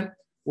environment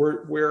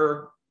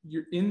where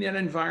you're in that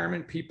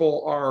environment,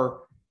 people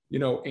are,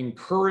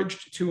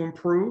 encouraged to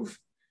improve,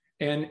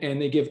 and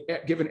they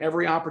given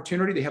every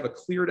opportunity, they have a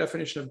clear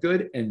definition of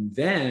good, and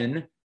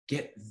then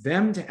get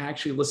them to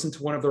actually listen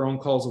to one of their own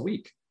calls a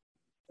week.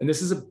 And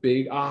this is a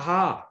big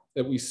aha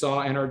that we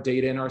saw in our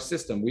data in our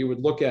system. We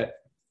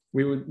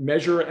would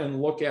measure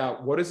and look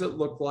at, what does it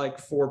look like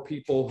for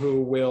people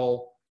who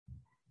will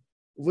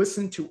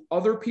listen to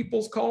other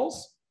people's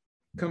calls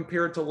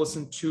compared to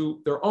listen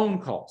to their own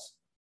calls.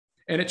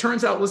 And it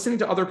turns out listening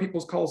to other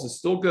people's calls is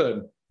still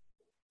good.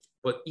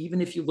 But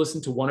even if you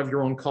listen to one of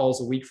your own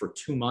calls a week for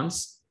 2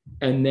 months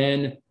and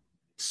then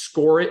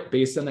score it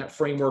based on that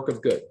framework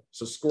of good.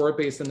 So score it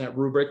based on that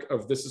rubric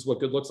of this is what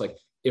good looks like.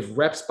 If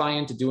reps buy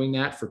into doing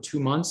that for 2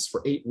 months,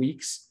 for 8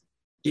 weeks,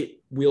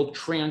 it will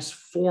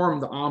transform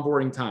the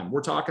onboarding time.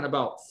 We're talking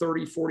about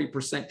 30,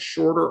 40%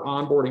 shorter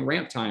onboarding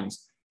ramp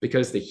times,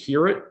 because they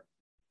hear it,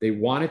 they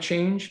want to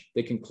change,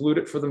 they conclude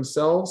it for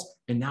themselves,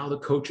 and now the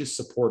coach is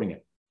supporting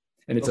it.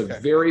 And it's a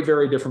very,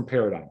 very different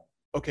paradigm.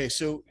 Okay,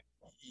 so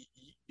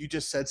you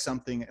just said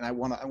something, and I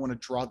want to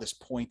draw this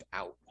point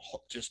out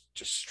just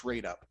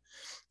straight up.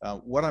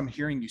 What I'm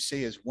hearing you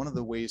say is one of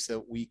the ways that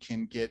we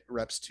can get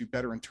reps to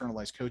better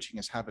internalize coaching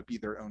is have it be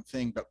their own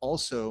thing, but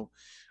also,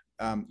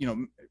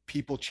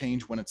 people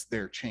change when it's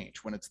their change.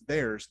 When it's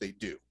theirs, they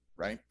do,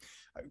 right?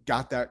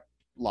 Got that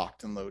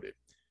locked and loaded.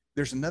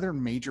 There's another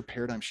major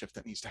paradigm shift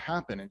that needs to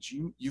happen. And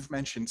you've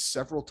mentioned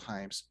several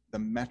times the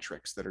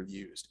metrics that are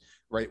used,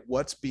 right?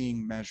 What's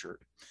being measured?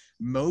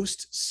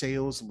 Most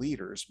sales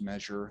leaders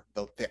measure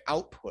the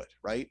output,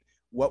 right?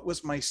 What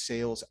was my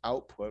sales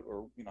output,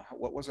 or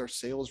what was our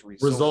sales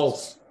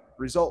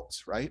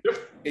results, right? Yep.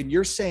 And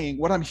you're saying,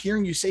 what I'm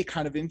hearing you say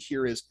kind of in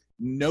here is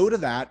no to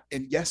that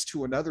and yes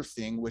to another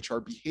thing, which are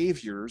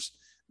behaviors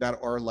that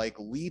are like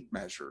lead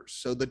measures.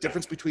 So the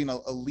difference between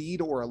a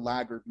lead or a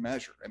laggard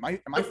measure. Am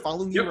I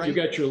following you right? You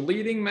got your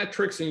leading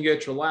metrics and you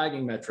get your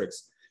lagging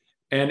metrics.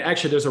 And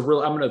actually there's I'm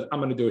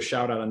going to do a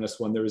shout out on this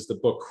one. There's the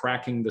book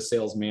Cracking the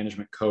Sales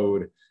Management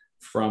Code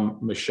from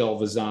Michelle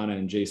Vazana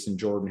and Jason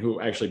Jordan,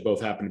 who actually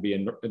both happen to be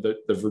in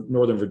the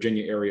Northern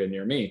Virginia area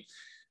near me.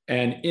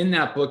 And in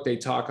that book, they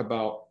talk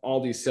about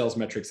all these sales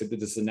metrics. They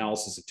did this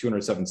analysis of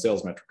 207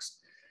 sales metrics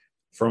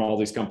from all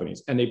these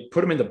companies, and they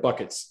put them into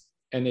buckets.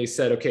 And they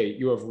said, okay,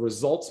 you have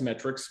results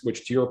metrics,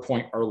 which to your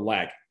point are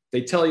lag.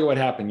 They tell you what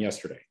happened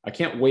yesterday. I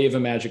can't wave a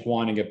magic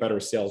wand and get better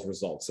sales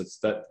results.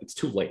 It's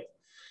too late.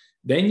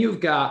 Then you've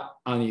got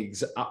on the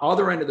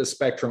other end of the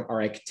spectrum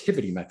are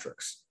activity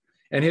metrics.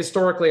 And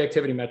historically,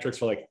 activity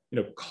metrics are like,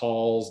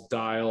 calls,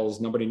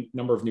 dials,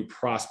 number of new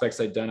prospects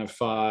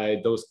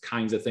identified, those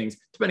kinds of things,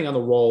 depending on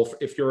the role.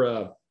 If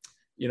you're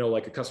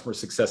like a customer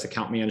success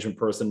account management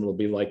person, it'll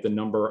be like the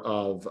number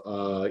of,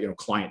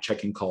 client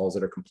checking calls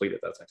that are completed,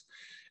 that things.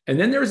 And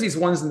then there's these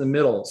ones in the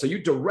middle. So you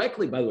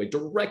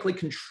directly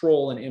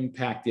control and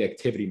impact the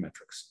activity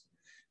metrics.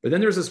 But then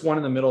there's this one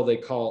in the middle they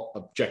call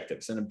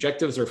objectives. And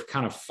objectives are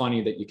kind of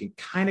funny that you can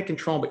kind of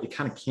control, but you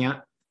kind of can't.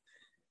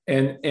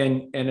 And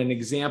an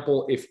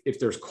example, if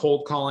there's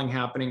cold calling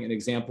happening, an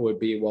example would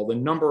be, well, the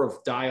number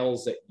of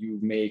dials that you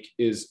make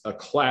is a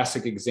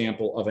classic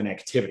example of an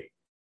activity.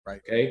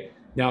 Right. Okay.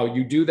 Now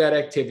you do that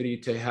activity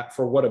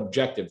for what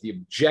objective? The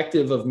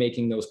objective of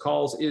making those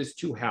calls is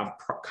to have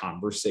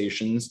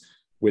conversations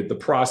with the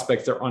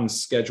prospect. They're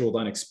unscheduled,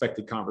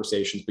 unexpected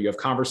conversations, but you have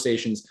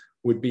conversations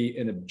would be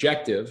an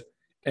objective.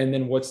 And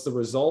then what's the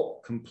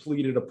result?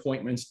 Completed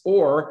appointments,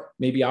 or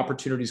maybe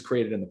opportunities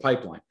created in the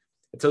pipeline.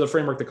 It's the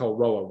framework they call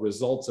ROA,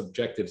 results,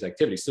 objectives,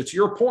 activities. So to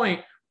your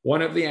point,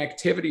 one of the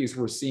activities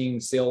we're seeing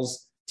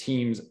sales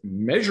teams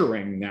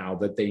measuring now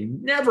that they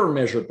never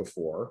measured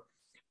before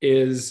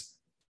is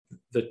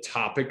the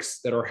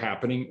topics that are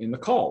happening in the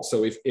call.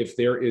 So if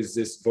there is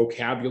this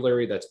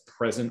vocabulary that's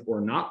present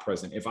or not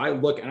present, if I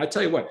look, and I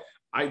tell you what,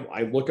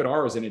 I look at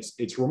ours and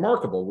it's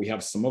remarkable. We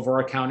have some of our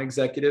account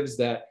executives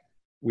that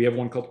we have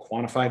one called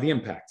Quantify the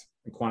Impact.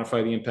 And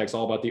Quantify the Impact is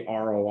all about the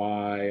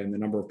ROI and the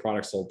number of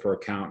products sold per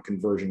account,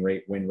 conversion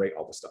rate, win rate,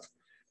 all this stuff.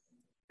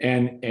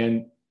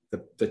 And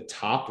the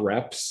top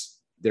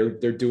reps, they're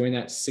doing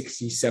that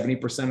 60,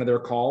 70% of their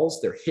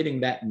calls. They're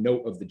hitting that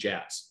note of the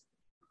jazz.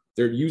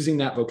 They're using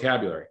that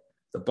vocabulary.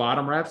 The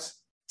bottom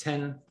reps,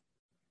 10,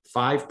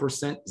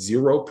 5%,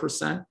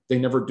 0%, they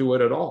never do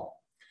it at all.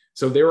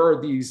 So there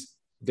are these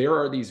there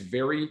are these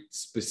very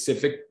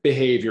specific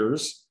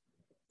behaviors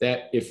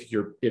that if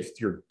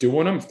you're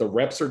doing them, if the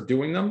reps are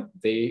doing them,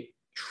 they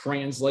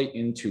translate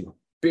into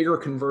bigger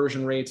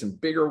conversion rates and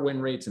bigger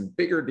win rates and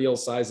bigger deal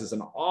sizes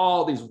and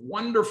all these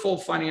wonderful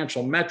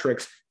financial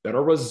metrics that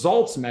are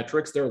results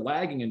metrics. They're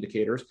lagging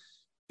indicators.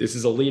 This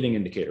is a leading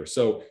indicator.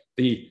 So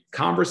the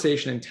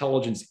conversation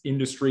intelligence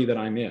industry that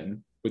I'm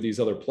in with these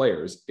other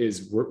players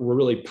is we're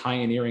really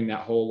pioneering that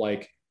whole,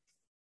 like,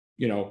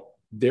 you know,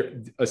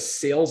 a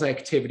sales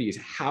activity is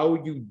how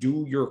you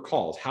do your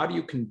calls. How do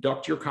you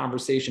conduct your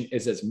conversation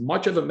is as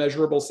much of a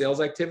measurable sales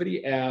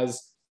activity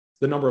as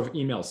the number of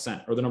emails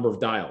sent or the number of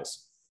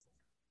dials.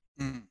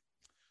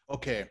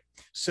 Okay.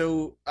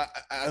 So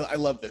I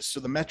love this. So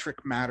the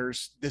metric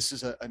matters. This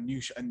is a new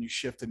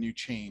shift, a new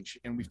change.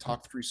 And we've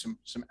talked through some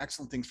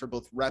excellent things for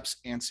both reps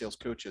and sales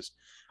coaches.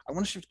 I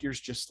want to shift gears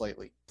just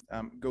slightly,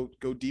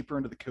 go deeper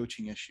into the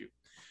coaching issue.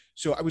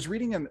 So I was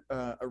reading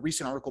a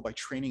recent article by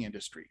Training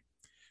Industry,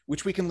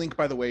 which we can link,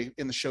 by the way,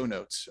 in the show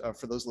notes.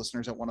 For those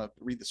listeners that want to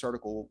read this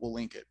article, we'll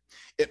link it.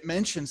 It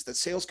mentions that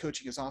sales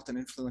coaching is often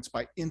influenced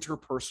by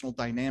interpersonal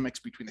dynamics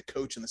between the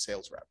coach and the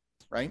sales rep,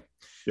 right?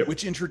 Yep.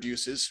 Which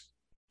introduces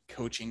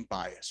coaching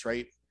bias,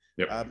 right?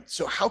 Yep.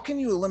 So how can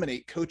you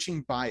eliminate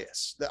coaching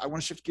bias? I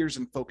want to shift gears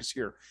and focus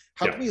here.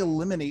 How can we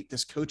eliminate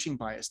this coaching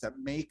bias that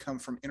may come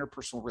from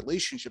interpersonal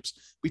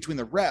relationships between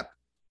the rep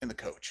and the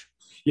coach?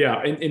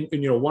 Yeah. And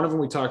you know, one of them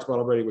we talked about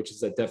already, which is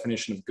that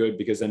definition of good,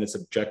 because then it's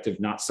objective,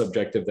 not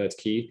subjective. That's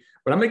key.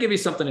 But I'm going to give you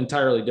something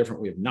entirely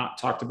different we have not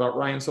talked about,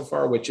 Ryan, so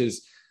far, which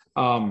is,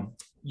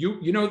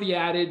 you know, the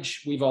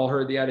adage, we've all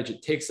heard the adage,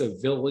 it takes a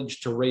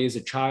village to raise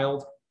a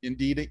child.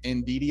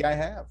 Indeed, I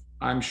have.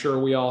 I'm sure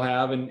we all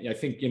have. And I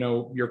think, you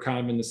know, you're kind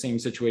of in the same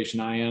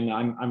situation I am.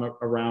 I'm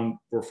around,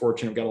 we're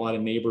fortunate, we've got a lot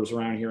of neighbors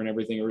around here and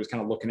everything. Everybody's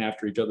kind of looking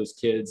after each other's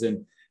kids,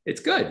 and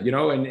it's good, you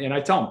know, and I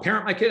tell them,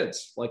 parent my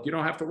kids, like, you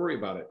don't have to worry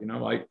about it. You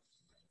know, like,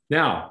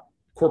 now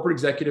corporate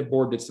executive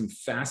board did some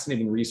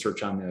fascinating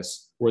research on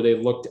this where they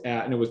looked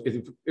at, and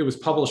it was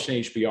published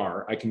in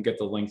HBR. I can get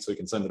the link so you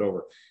can send it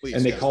over. Please,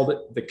 and they called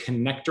it the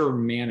connector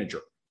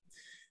manager.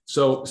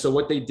 So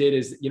what they did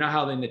is, you know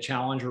how in the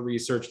Challenger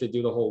research, they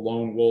do the whole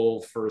lone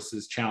wolf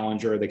versus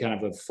Challenger. They kind of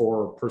have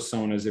 4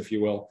 personas, if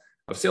you will,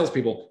 of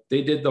salespeople.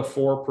 They did the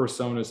 4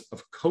 personas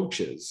of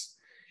coaches.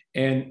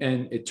 And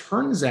it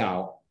turns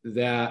out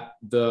that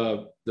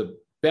the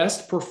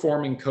best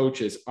performing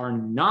coaches are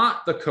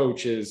not the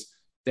coaches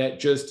that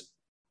just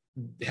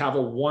have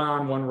a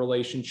one-on-one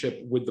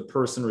relationship with the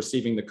person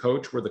receiving the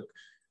coach, where the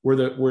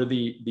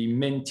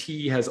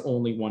mentee has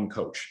only one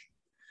coach.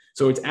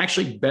 So it's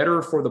actually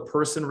better for the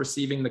person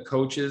receiving the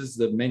coaches,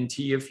 the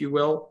mentee, if you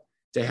will,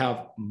 to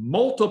have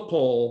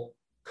multiple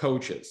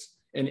coaches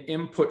and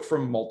input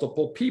from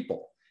multiple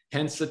people.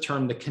 Hence the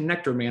term, the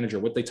connector manager.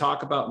 What they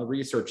talk about in the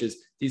research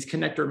is these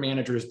connector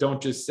managers don't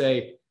just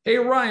say, hey,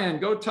 Ryan,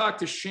 go talk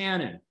to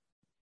Shannon.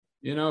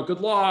 You know, good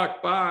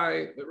luck,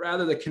 bye. But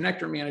rather, the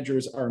connector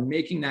managers are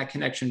making that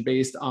connection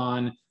based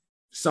on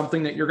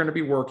something that you're going to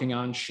be working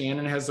on.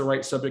 Shannon has the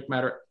right subject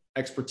matter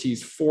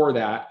expertise for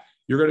that.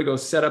 You're going to go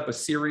set up a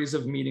series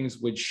of meetings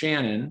with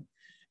Shannon,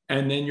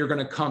 and then you're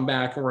going to come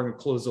back and we're going to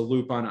close the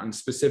loop on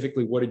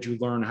specifically what did you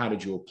learn, how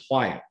did you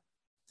apply it.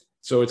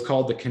 So it's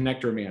called the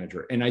connector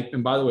manager.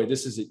 And by the way,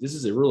 this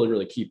is a really,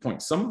 really key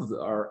point. Some of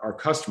our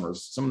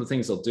customers, some of the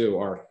things they'll do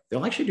are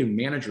they'll actually do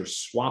manager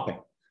swapping,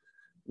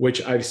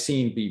 which I've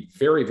seen be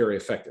very, very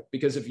effective.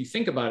 Because if you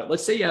think about it,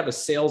 let's say you have a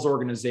sales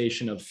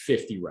organization of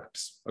 50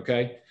 reps,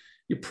 okay?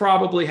 You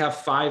probably have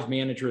 5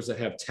 managers that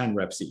have 10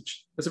 reps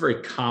each. That's a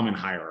very common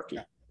hierarchy.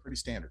 Yeah, pretty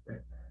standard.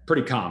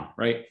 Pretty common,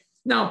 right?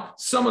 Now,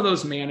 some of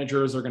those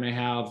managers are going to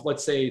have,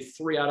 let's say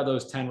 3 out of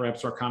those 10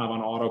 reps are kind of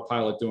on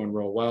autopilot doing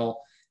real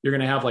well. You're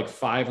going to have like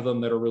 5 of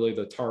them that are really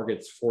the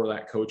targets for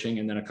that coaching,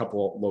 and then a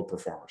couple of low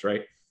performers,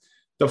 right?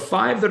 The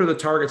 5 that are the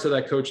targets of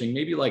that coaching,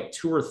 maybe like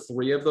 2 or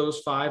 3 of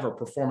those 5 are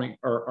performing,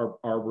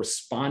 are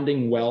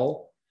responding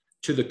well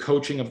to the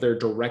coaching of their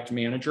direct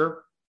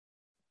manager,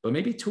 but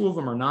maybe 2 of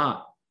them are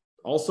not.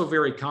 Also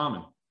very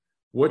common.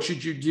 What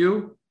should you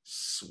do?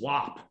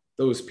 Swap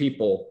those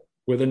people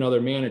with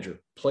another manager.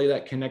 Play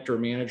that connector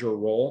manager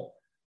role.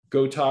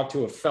 Go talk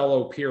to a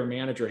fellow peer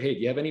manager. Hey, do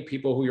you have any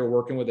people who you're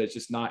working with that's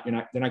just they're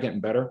not getting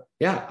better?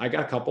 Yeah, I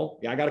got a couple.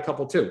 Yeah, I got a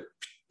couple too.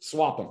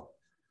 Swap them.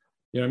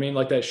 You know what I mean?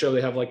 Like that show,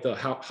 they have like the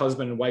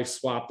husband and wife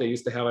swap they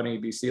used to have on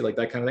ABC, like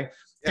that kind of thing.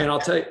 Yeah. And I'll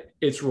tell you,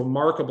 it's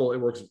remarkable.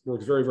 It works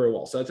very, very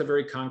well. So that's a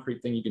very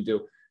concrete thing you can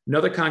do.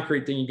 Another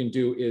concrete thing you can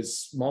do is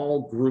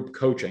small group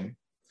coaching,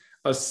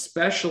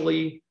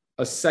 especially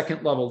a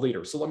second level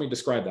leader. So let me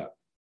describe that.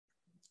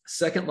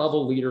 Second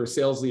level leaders,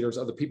 sales leaders,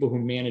 are the people who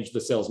manage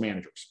the sales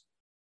managers.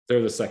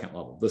 They're the second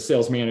level. The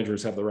sales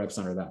managers have the reps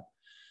under them.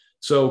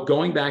 So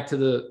going back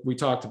to we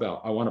talked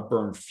about, I want to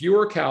burn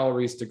fewer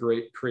calories to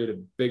create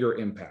a bigger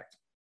impact.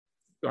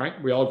 All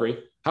right, we all agree.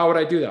 How would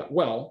I do that?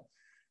 Well,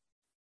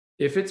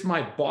 if it's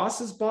my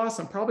boss's boss,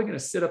 I'm probably going to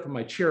sit up in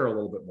my chair a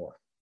little bit more.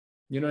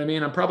 You know what I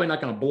mean? I'm probably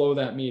not going to blow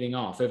that meeting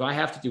off. If I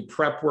have to do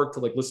prep work to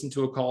like listen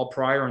to a call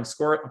prior and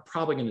score it, I'm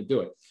probably going to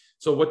do it.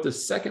 So what the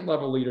second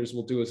level leaders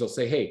will do is they'll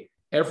say, hey,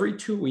 every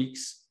 2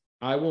 weeks,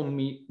 I will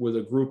meet with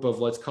a group of,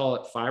 let's call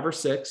it 5 or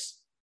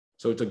 6.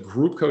 So it's a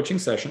group coaching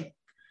session.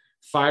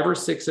 5 or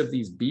 6 of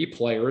these B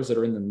players that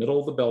are in the middle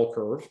of the bell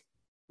curve.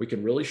 We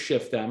can really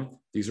shift them.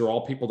 These are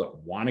all people that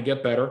want to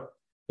get better.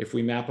 If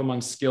we map them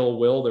on skill,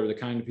 will, they're the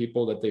kind of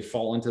people that they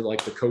fall into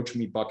like the coach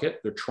me bucket.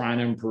 They're trying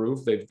to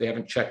improve. They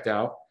haven't checked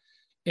out.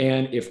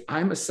 And if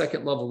I'm a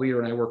second level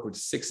leader and I work with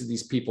 6 of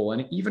these people,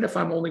 and even if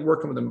I'm only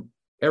working with them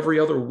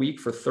every other week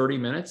for 30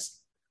 minutes,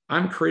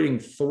 I'm creating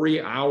 3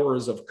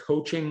 hours of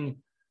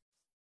coaching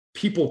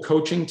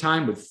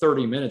time with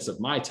 30 minutes of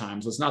my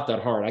time. So it's not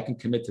that hard. I can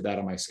commit to that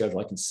on my schedule.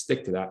 I can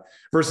stick to that.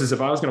 Versus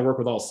if I was going to work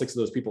with all 6 of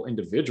those people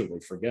individually,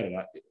 forget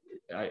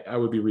it. I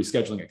would be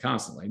rescheduling it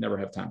constantly. I never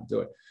have time to do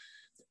it.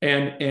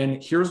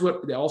 And here's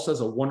what it also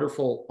has a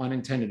wonderful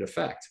unintended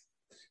effect.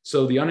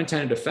 So the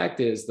unintended effect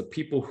is the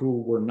people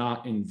who were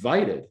not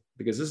invited,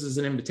 because this is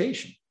an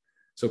invitation.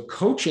 So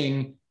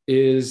coaching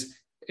is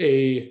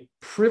a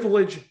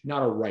privilege,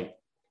 not a right.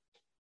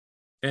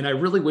 And I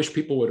really wish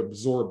people would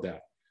absorb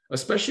that,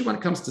 especially when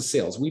it comes to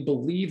sales. We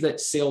believe that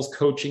sales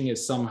coaching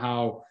is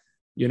somehow,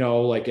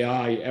 like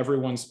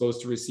everyone's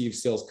supposed to receive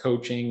sales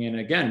coaching. And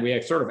again,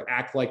 we sort of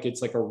act like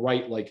it's like a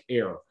right, like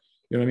air,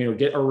 you know what I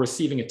mean? Or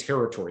receiving a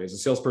territory. As a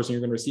salesperson,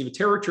 you're going to receive a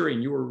territory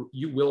and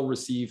you will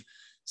receive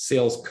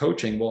sales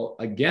coaching. Well,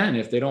 again,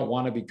 if they don't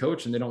want to be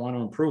coached and they don't want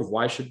to improve,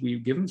 why should we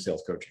give them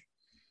sales coaching?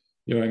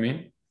 You know what I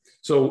mean?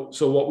 So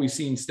what we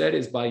see instead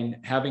is by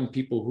having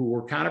people who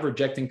were kind of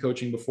rejecting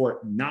coaching before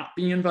not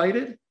being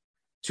invited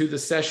to the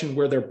session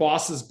where their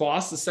boss's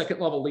boss, the second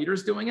level leader,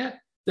 is doing it,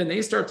 then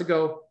they start to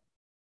go,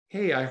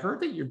 hey, I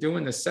heard that you're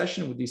doing this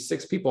session with these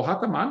 6 people. How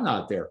come I'm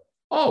not there?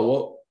 Oh,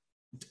 well,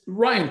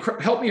 Ryan,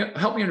 help me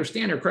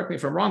understand, or correct me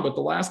if I'm wrong, but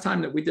the last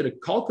time that we did a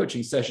call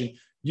coaching session,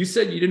 you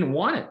said you didn't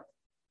want it.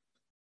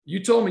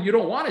 You told me you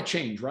don't want to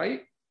change,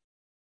 right?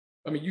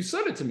 I mean, you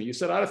said it to me. You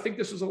said, I think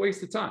this was a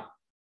waste of time.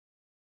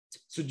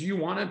 So do you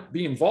want to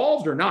be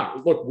involved or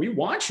not? Look, we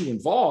want you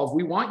involved.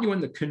 We want you in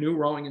the canoe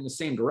rowing in the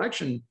same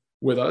direction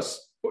with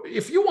us.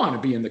 If you want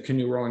to be in the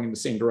canoe rowing in the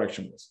same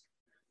direction with us.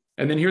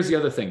 And then here's the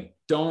other thing.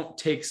 Don't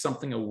take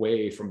something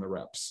away from the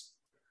reps.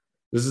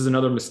 This is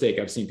another mistake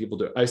I've seen people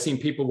do. I've seen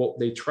people,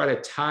 they try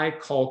to tie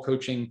call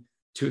coaching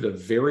to the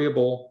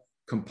variable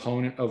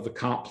component of the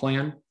comp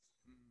plan.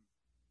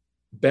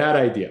 Bad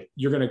idea.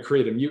 You're going to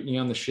create a mutiny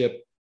on the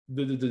ship.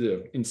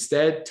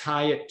 Instead,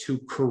 tie it to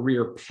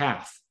career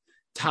path.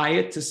 Tie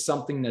it to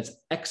something that's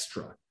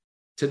extra,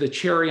 to the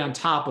cherry on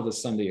top of the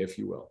sundae, if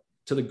you will,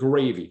 to the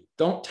gravy.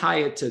 Don't tie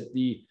it to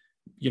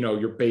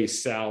your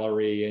base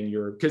salary and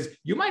because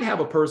you might have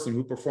a person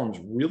who performs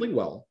really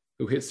well,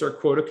 who hits their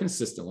quota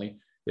consistently.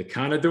 They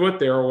kind of do it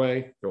their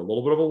way. They're a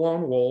little bit of a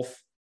lone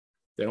wolf.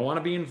 They don't want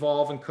to be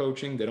involved in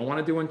coaching. They don't want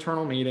to do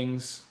internal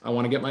meetings. I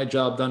want to get my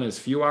job done as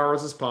few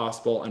hours as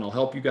possible, and I'll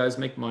help you guys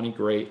make money.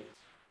 Great.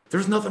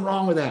 There's nothing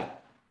wrong with that.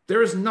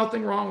 There is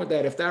nothing wrong with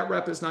that. If that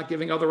rep is not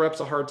giving other reps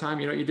a hard time,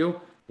 you know what you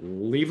do?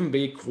 Leave them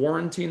be,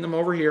 quarantine them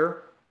over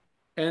here,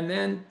 and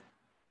then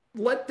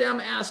let them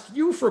ask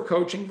you for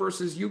coaching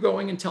versus you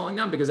going and telling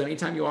them, because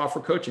anytime you offer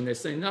coaching, they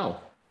say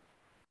no.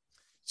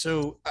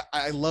 So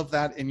I love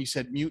that. And you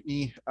said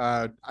mutiny.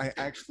 I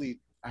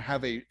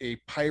have a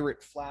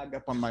pirate flag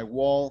up on my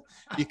wall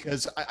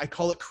because I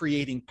call it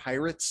creating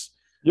pirates.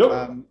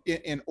 Yep.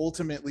 And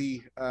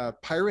ultimately,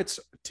 pirates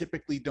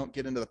typically don't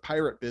get into the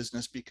pirate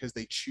business because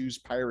they choose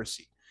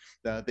piracy.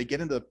 They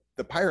get into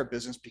the pirate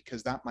business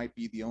because that might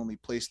be the only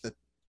place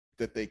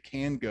that they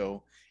can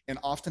go. And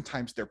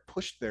oftentimes they're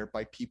pushed there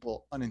by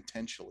people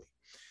unintentionally.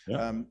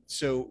 Yeah.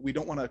 So we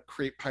don't want to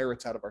create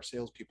pirates out of our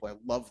salespeople. I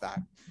love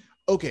that.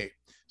 Okay.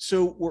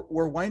 So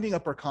we're winding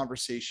up our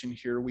conversation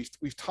here.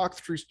 We've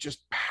talked through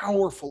just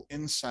powerful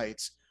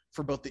insights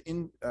for both the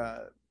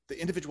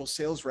individual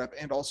sales rep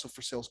and also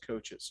for sales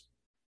coaches.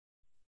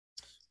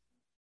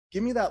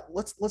 Give me that.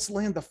 Let's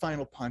land the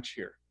final punch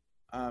here.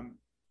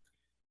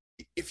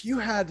 If you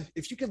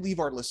could leave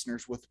our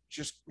listeners with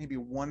just maybe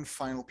one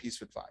final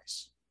piece of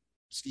advice,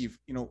 Steve,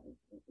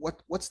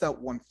 what's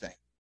that one thing?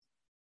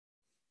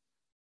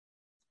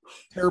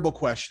 Terrible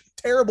question.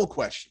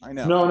 I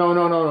know.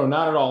 No,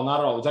 not at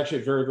all. It's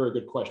actually a very, very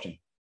good question.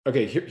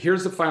 Okay.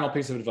 Here's the final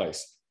piece of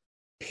advice.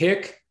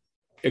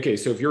 Okay,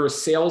 so if you're a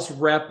sales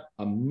rep,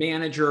 a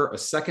manager, a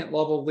second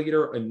level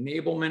leader,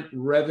 enablement,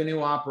 revenue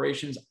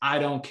operations, I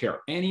don't care.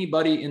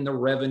 Anybody in the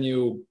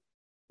revenue,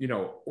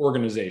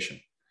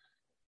 organization,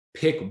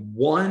 pick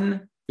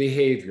one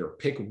behavior,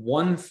 pick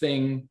one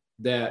thing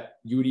that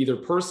you would either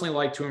personally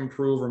like to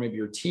improve or maybe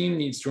your team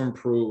needs to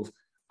improve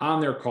on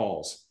their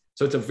calls.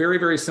 So it's a very,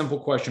 very simple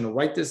question.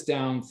 Write this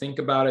down, think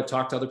about it,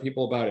 talk to other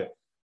people about it.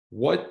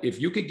 What if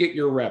you could get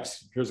your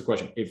reps? Here's the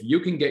question. If you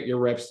can get your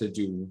reps to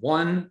do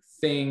one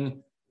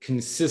thing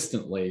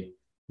consistently,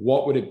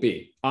 what would it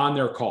be on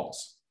their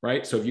calls,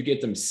 right? So if you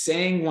get them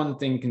saying one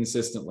thing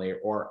consistently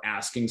or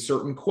asking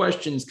certain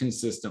questions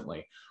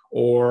consistently,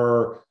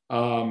 or,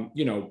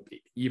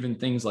 even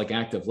things like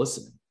active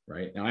listening,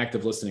 right? Now,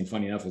 active listening,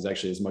 funny enough, is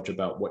actually as much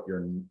about what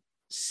you're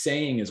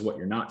saying is what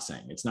you're not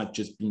saying. It's not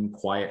just being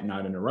quiet and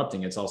not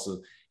interrupting. It's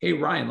also, hey,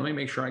 Ryan, let me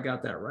make sure I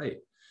got that right.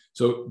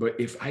 So, but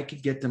if I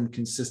could get them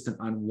consistent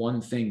on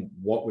one thing,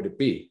 what would it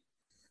be?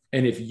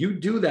 And if you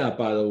do that,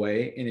 by the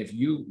way, and if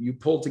you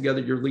pull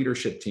together your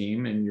leadership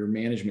team and your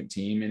management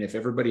team, and if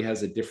everybody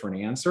has a different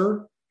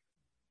answer,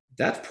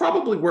 that's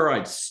probably where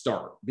I'd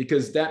start,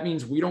 because that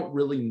means we don't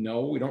really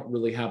know. We don't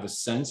really have a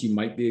sense. You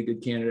might be a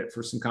good candidate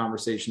for some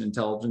conversation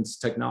intelligence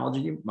technology.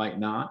 You might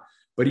not.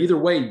 But either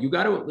way, you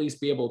got to at least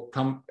be able to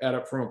come at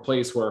it from a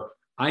place where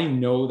I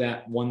know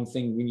that one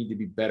thing we need to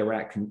be better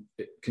at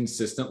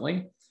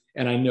consistently.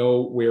 And I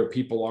know where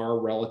people are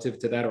relative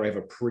to that, or I have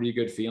a pretty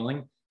good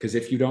feeling. Because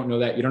if you don't know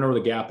that, you don't know where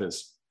the gap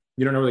is.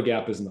 You don't know where the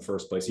gap is in the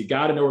first place. You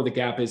got to know where the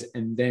gap is,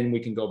 and then we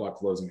can go about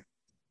closing it.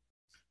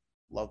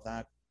 Love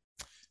that.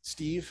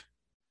 Steve,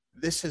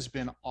 this has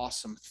been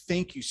awesome.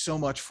 Thank you so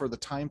much for the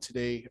time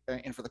today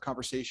and for the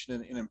conversation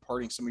and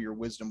imparting some of your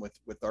wisdom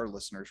with our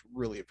listeners.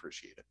 Really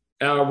appreciate it.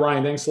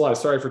 Ryan, thanks a lot.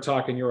 Sorry for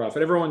talking your off.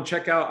 And everyone,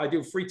 check out, I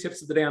do free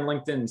tips of the day on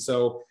LinkedIn.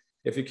 So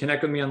if you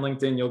connect with me on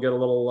LinkedIn, you'll get a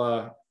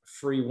little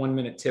free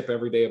 1-minute tip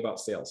every day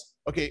about sales.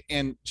 Okay.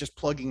 And just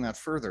plugging that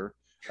further,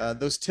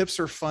 those tips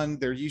are fun.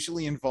 They're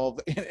usually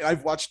involved, and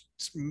I've watched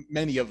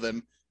many of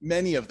them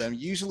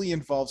usually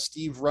involve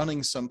Steve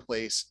running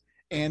someplace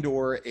and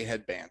or a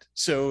headband.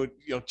 So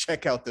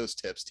check out those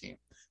tips, team.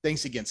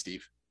 Thanks again,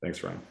 Steve.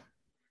 Thanks, Ryan.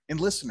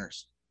 And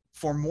listeners,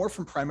 for more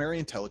from Primary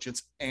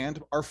Intelligence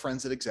and our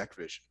friends at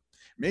ExecVision,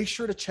 make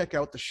sure to check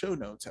out the show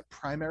notes at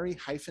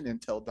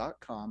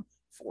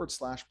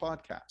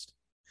primary-intel.com/podcast.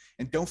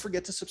 And don't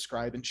forget to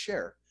subscribe and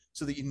share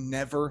so that you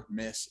never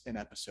miss an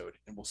episode.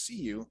 And we'll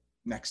see you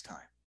next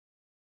time.